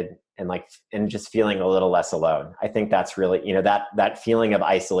connected and just feeling a little less alone. I think that's really, you know, that feeling of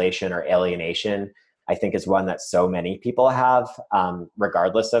isolation or alienation, I think is one that so many people have,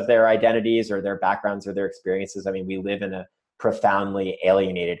 regardless of their identities or their backgrounds or their experiences. I mean, we live in a profoundly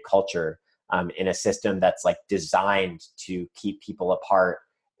alienated culture, in a system that's like designed to keep people apart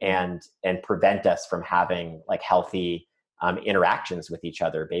and prevent us from having like healthy interactions with each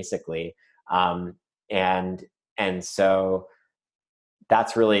other, basically. And so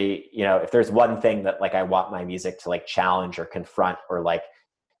that's really, you know, if there's one thing that like I want my music to like challenge or confront or like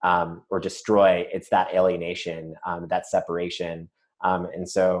or destroy, it's that alienation, that separation. And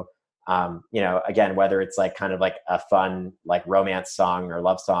so, you know, again, whether it's like kind of like a fun like romance song or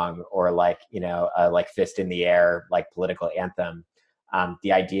love song or like, you know, like fist in the air, like political anthem,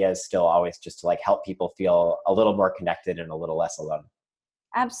 the idea is still always just to like help people feel a little more connected and a little less alone.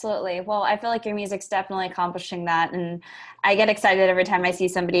 Absolutely. Well, I feel like your music's definitely accomplishing that. And I get excited every time I see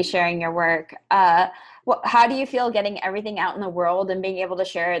somebody sharing your work. How do you feel getting everything out in the world and being able to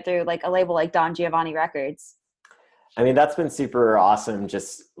share it through like a label like Don Giovanni Records? I mean, that's been super awesome.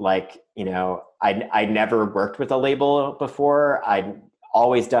 Just like, you know, I never worked with a label before. I'd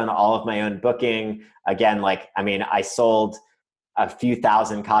always done all of my own booking. Again, like, I mean, I sold a few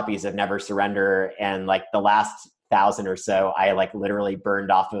thousand copies of Never Surrender, and like the last 1,000 or so, I like literally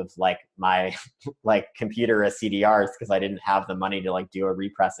burned off of like my like computer as CDRs because I didn't have the money to like do a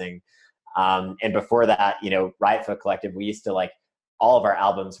repressing. And before that, you know, Riot Foot Collective, we used to like, all of our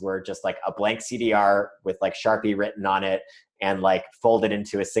albums were just like a blank CDR with like Sharpie written on it and like folded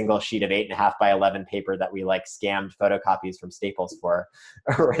into a single sheet of 8.5 by 11 paper that we like scammed photocopies from Staples for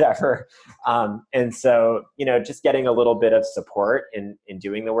or whatever. And so, you know, just getting a little bit of support in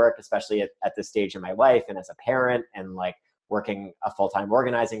doing the work, especially at this stage in my life and as a parent and like working a full-time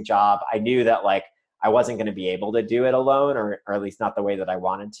organizing job, I knew that like I wasn't going to be able to do it alone or at least not the way that I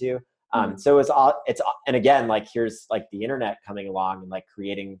wanted to. So and again, like here's like the internet coming along and like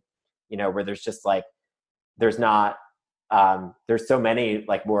creating, you know, where there's just like, there's so many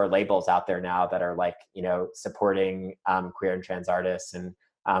like more labels out there now that are like, you know, supporting queer and trans artists and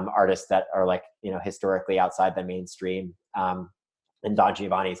artists that are like, you know, historically outside the mainstream. And Don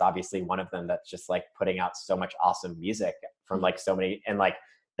Giovanni is obviously one of them that's just like putting out so much awesome music from like so many, and like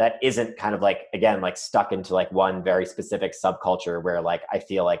that isn't kind of like, again, like stuck into like one very specific subculture where like I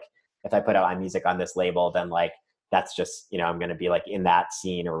feel like if I put out my music on this label, then like that's just, you know, I'm going to be like in that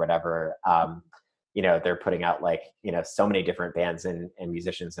scene or whatever. they're putting out like, so many different bands and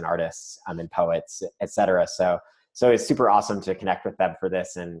musicians and artists and poets, et cetera. So it's super awesome to connect with them for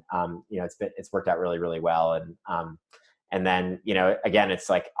this. And, it's worked out really, really well. And then, again, it's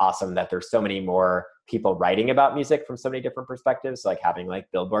like awesome that there's so many more people writing about music from so many different perspectives, like having like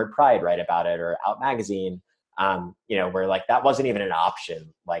Billboard Pride write about it, or Out Magazine, where like that wasn't even an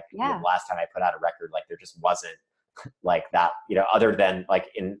option. Like the last time I put out a record, like there just wasn't like that, other than like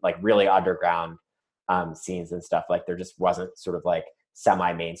in like really underground scenes and stuff, like there just wasn't sort of like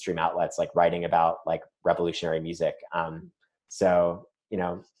semi-mainstream outlets like writing about like revolutionary music. And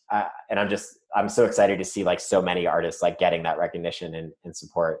I'm so excited to see like so many artists like getting that recognition and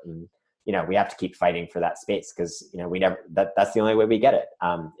support. And, we have to keep fighting for that space, because, that's the only way we get it.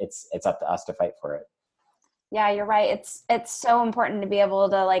 It's up to us to fight for it. Yeah, you're right. It's so important to be able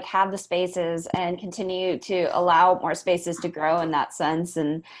to like have the spaces and continue to allow more spaces to grow in that sense.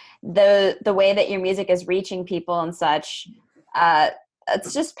 And the way that your music is reaching people and such,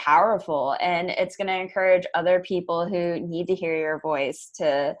 it's just powerful, and it's going to encourage other people who need to hear your voice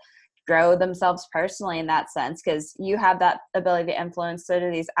to grow themselves personally in that sense, because you have that ability to influence. So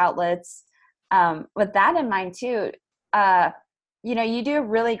do these outlets. With that in mind too, you do a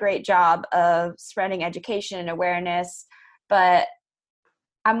really great job of spreading education and awareness, but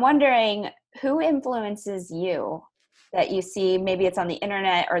I'm wondering who influences you that you see, maybe it's on the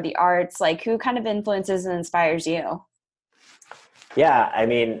internet or the arts, like who kind of influences and inspires you? Yeah, I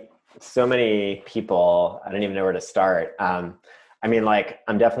mean, so many people, I don't even know where to start. Like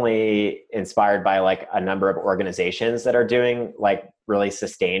I'm definitely inspired by like a number of organizations that are doing like really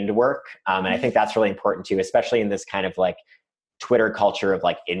sustained work. And I think that's really important too, especially in this kind of like Twitter culture of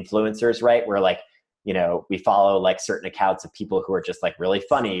like influencers, right? Where like, we follow like certain accounts of people who are just like really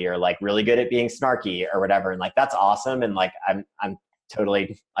funny or like really good at being snarky or whatever. And like, that's awesome. And like,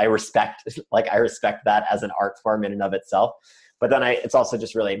 I respect that as an art form in and of itself. But then it's also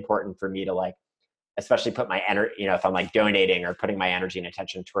just really important for me to like, especially put my energy, if I'm like donating or putting my energy and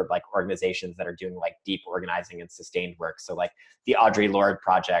attention toward like organizations that are doing like deep organizing and sustained work. So like the Audre Lorde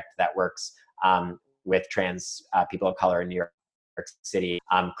Project that works with trans people of color in New York City,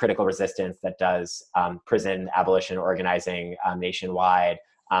 Critical Resistance that does prison abolition organizing nationwide,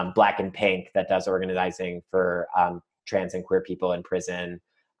 Black and Pink that does organizing for trans and queer people in prison,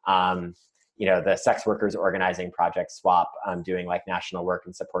 the sex workers organizing project SWAP, doing like national work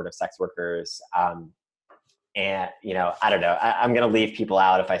in support of sex workers. And, I don't know, I'm going to leave people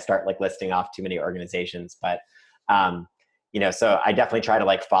out if I start like listing off too many organizations, but, so I definitely try to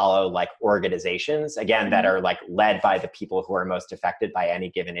like follow like organizations again, that are like led by the people who are most affected by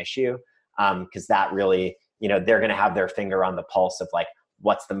any given issue. Cause that really, they're going to have their finger on the pulse of like,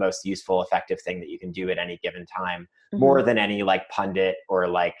 what's the most useful, effective thing that you can do at any given time, more than any like pundit or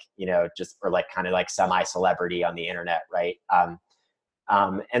like, or like kind of like semi-celebrity on the internet. Right.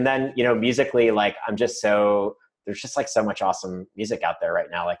 And then, musically, like there's just like so much awesome music out there right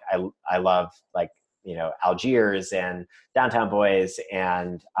now. Like I love like, Algiers and Downtown Boys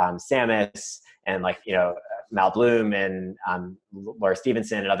and Samus and like, Mal Bloom and Laura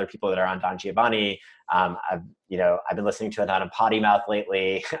Stevenson and other people that are on Don Giovanni. I've been listening to a ton of Potty Mouth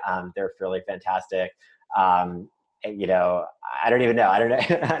lately. They're really fantastic. I don't even know. I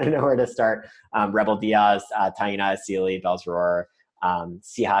don't know where to start. Rebel Diaz, Taina Asili, Bells Roar,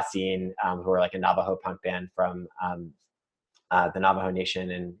 Sihasin, who are like a Navajo punk band from the Navajo Nation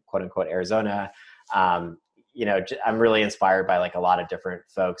in quote unquote Arizona. I'm really inspired by like a lot of different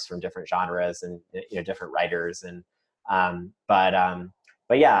folks from different genres and, different writers. And,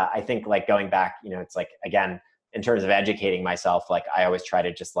 but yeah, I think like going back, it's like, again, in terms of educating myself, like I always try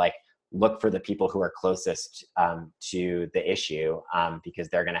to just like look for the people who are closest to the issue, because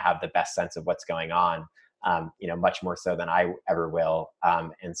they're going to have the best sense of what's going on, much more so than I ever will.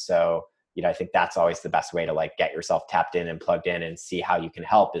 And so, I think that's always the best way to like get yourself tapped in and plugged in and see how you can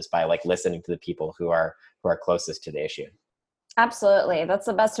help is by like listening to the people who are closest to the issue. Absolutely. That's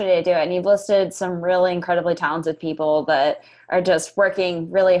the best way to do it. And you've listed some really incredibly talented people that are just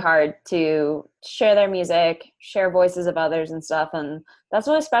working really hard to share their music, share voices of others and stuff. And that's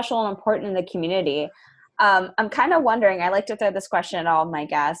really special and important in the community. I'm kind of wondering, I like to throw this question at all of my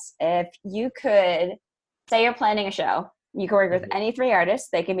guests. If you could say you're planning a show, you can work with any three artists.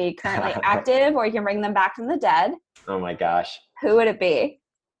 They can be currently active or you can bring them back from the dead. Oh my gosh. Who would it be?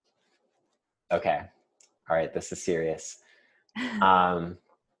 Okay. All right. This is serious. I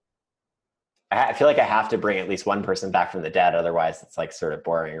feel like I have to bring at least one person back from the dead. Otherwise it's like sort of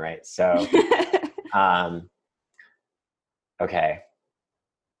boring. Right. So, okay.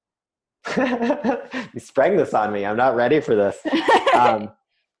 You sprang this on me. I'm not ready for this.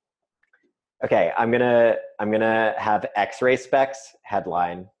 Okay, I'm gonna have X-Ray Specs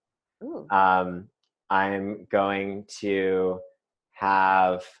headline. Ooh. I'm going to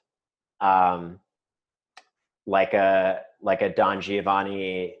have like a Don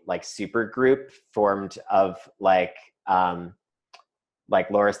Giovanni like super group formed of like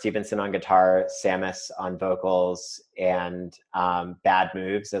Laura Stevenson on guitar, Samus on vocals, and Bad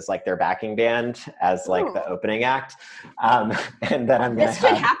Moves as like their backing band as like the opening act. And then I'm gonna this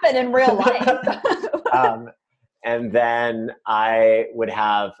could happen in real life. And then I would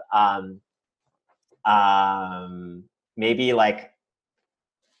have maybe like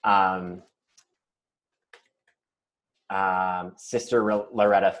Sister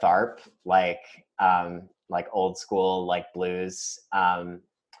Loretta Tharp, like old school like blues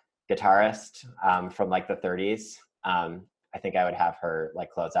guitarist from like the 30s. I think I would have her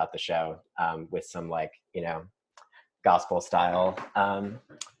like close out the show with some like, you know, gospel style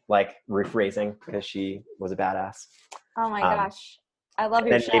like roof raising, because she was a badass. Oh my gosh. I love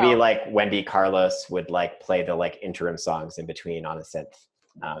your show. Maybe like Wendy Carlos would like play the like interim songs in between on a synth.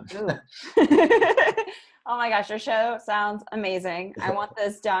 Oh my gosh, your show sounds amazing. I want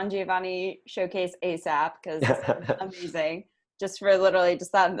this Don Giovanni showcase ASAP because it's amazing. Just for literally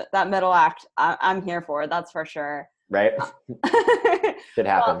just that middle act, I'm here for. That's for sure. Right? Should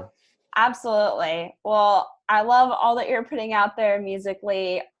happen. Well, absolutely. Well, I love all that you're putting out there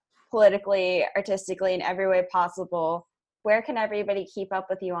musically, politically, artistically, in every way possible. Where can everybody keep up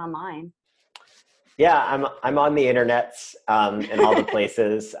with you online? Yeah, I'm on the internets in all the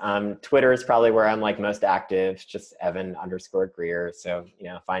places. Twitter is probably where I'm like most active, just Evan_Greer. So, you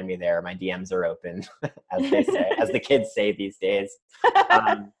know, find me there. My DMs are open, as they say, as the kids say these days.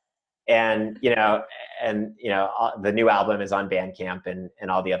 And the new album is on Bandcamp and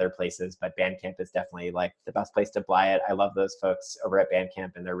all the other places, but Bandcamp is definitely like the best place to buy it. I love those folks over at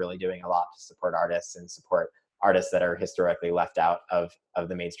Bandcamp, and they're really doing a lot to support artists and support artists that are historically left out of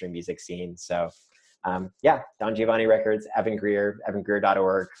the mainstream music scene. So Don Giovanni Records, Evan Greer,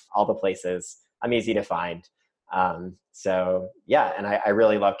 evangreer.org, all the places. I'm easy to find. And I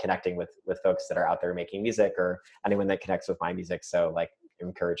really love connecting with folks that are out there making music, or anyone that connects with my music. So like,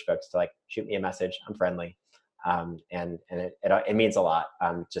 encourage folks to like shoot me a message. I'm friendly. And it means a lot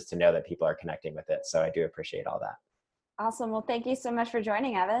just to know that people are connecting with it. So I do appreciate all that. Awesome. Well, thank you so much for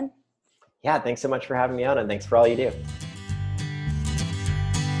joining, Evan. Yeah, thanks so much for having me on, and thanks for all you do.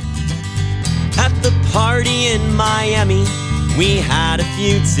 At the party in Miami, we had a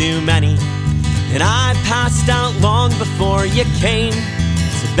few too many, and I passed out long before you came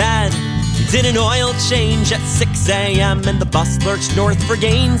to bed. We did an oil change at 6 a.m. and the bus lurched north for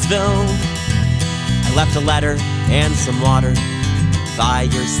Gainesville. I left a letter and some water by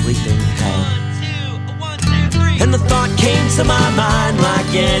your sleeping head. And the thought came to my mind like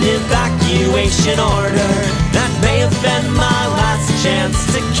an evacuation order. That may have been my last chance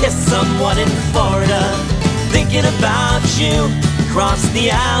to kiss someone in Florida. Thinking about you across the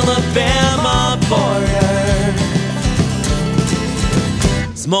Alabama border.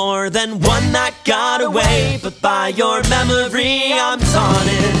 It's more than one that got away, but by your memory I'm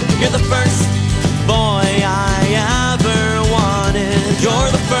taunted. You're the first boy I ever wanted.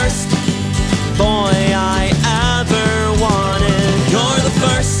 You're the first boy I ever wanted. You're the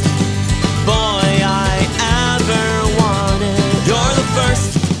first boy I ever wanted. You're the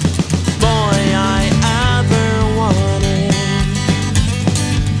first boy I ever wanted.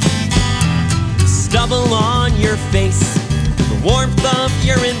 Stubble on your face, the warmth of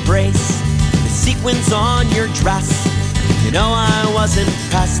your embrace, the sequins on your dress. You know I was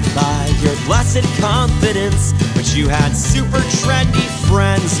impressed by your blessed confidence, but you had super trendy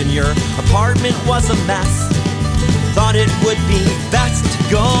friends and your apartment was a mess. Thought it would be best to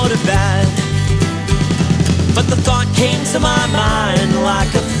go to bed, but the thought came to my mind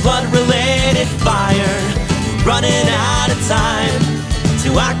like a flood-related fire, running out of time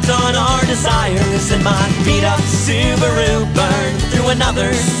to act on our desires, and my beat-up Subaru burned through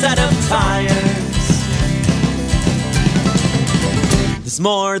another set of tires. There's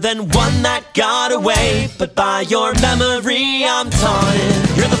more than one that got away, but by your memory I'm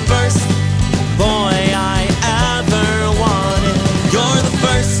taunted. You're the first boy I ever wanted. You're the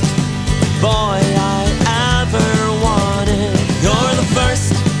first boy I ever wanted. You're the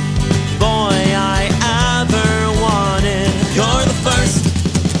first boy I ever wanted. You're the first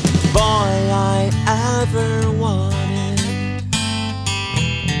boy I ever wanted.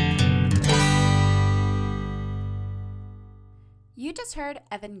 You just heard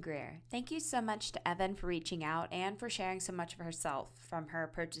Evan Greer. Thank you so much to Evan for reaching out and for sharing so much of herself, from her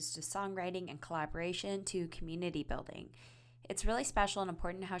approaches to songwriting and collaboration to community building. It's really special and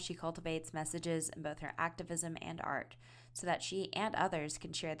important how she cultivates messages in both her activism and art, so that she and others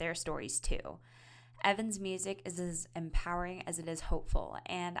can share their stories too. Evan's music is as empowering as it is hopeful,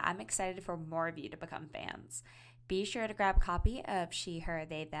 and I'm excited for more of you to become fans. Be sure to grab a copy of She, Her,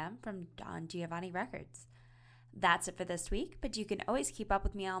 They, Them from Don Giovanni Records. That's it for this week, but you can always keep up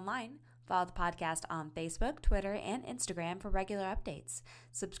with me online. Follow the podcast on Facebook, Twitter, and Instagram for regular updates.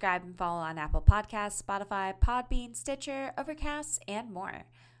 Subscribe and follow on Apple Podcasts, Spotify, Podbean, Stitcher, Overcast, and more.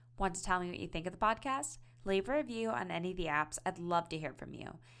 Want to tell me what you think of the podcast? Leave a review on any of the apps. I'd love to hear from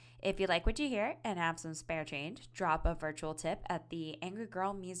you. If you like what you hear and have some spare change, drop a virtual tip at the Angry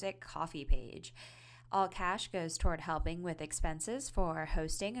Girl Music coffee page. All cash goes toward helping with expenses for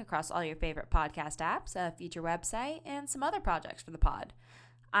hosting across all your favorite podcast apps, a future website, and some other projects for the pod.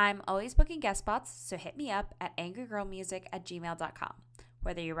 I'm always booking guest spots, so hit me up at angrygirlmusic@gmail.com.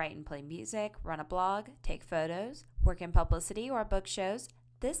 Whether you write and play music, run a blog, take photos, work in publicity, or book shows,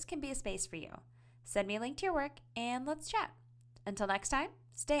 this can be a space for you. Send me a link to your work, and let's chat. Until next time,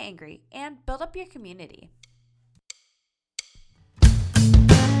 stay angry and build up your community.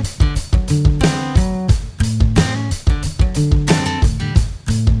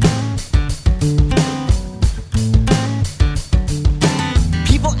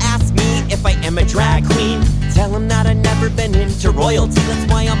 I'm a drag queen. Tell them that I've never been into royalty.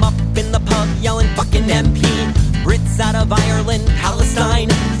 That's why I'm up in the pub yelling fucking MP. Brits out of Ireland, Palestine,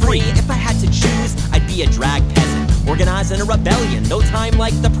 free. If I had to choose, I'd be a drag peasant, organizing a rebellion, no time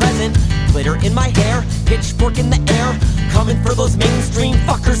like the present. Glitter in my hair, pitchfork in the air, coming for those mainstream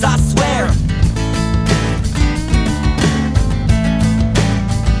fuckers, I swear.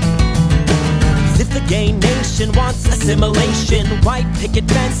 If the gay nation wants assimilation, white picket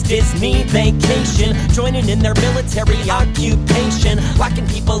fence, Disney vacation, joining in their military occupation, locking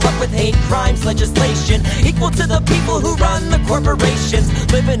people up with hate crimes legislation, equal to the people who run the corporations,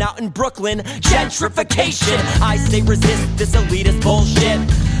 living out in Brooklyn, gentrification. I say resist this elitist bullshit.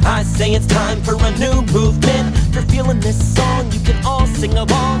 I say it's time for a new movement. If you're feeling this song, you can all sing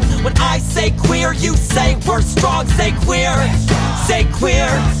along. When I say queer, you say we're strong. Say queer, say queer,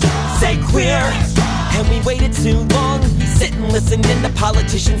 say queer. And we waited too long. Sitting listening to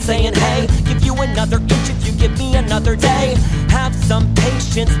politicians saying, hey, give you another inch if you give me another day. Have some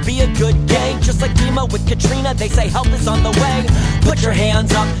patience, be a good gay. Just like Dima with Katrina, they say help is on the way. Put your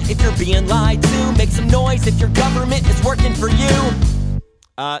hands up if you're being lied to. Make some noise if your government is working for you.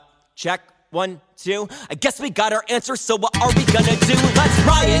 Check, 1, 2. I guess we got our answer, so what are we gonna do? Let's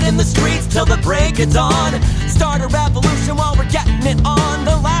riot in the streets till the break of dawn. Start a revolution while we're getting it on.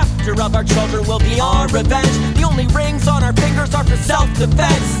 The laughter of our children will be our revenge. The only rings on our fingers are for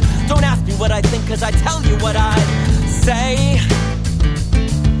self-defense. Don't ask me what I think, cause I tell you what I say.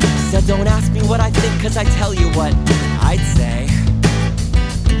 Said don't ask me what I think, cause I tell you what I'd say.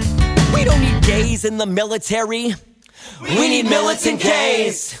 We don't need gays in the military. We need militant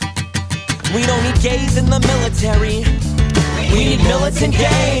gays. We don't need gays in the military. We need militant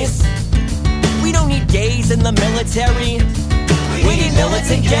gays. We don't need gays in the military. We need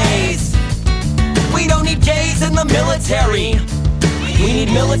militant gays. We don't need gays in the military. We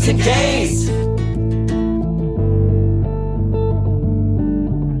need militant gays.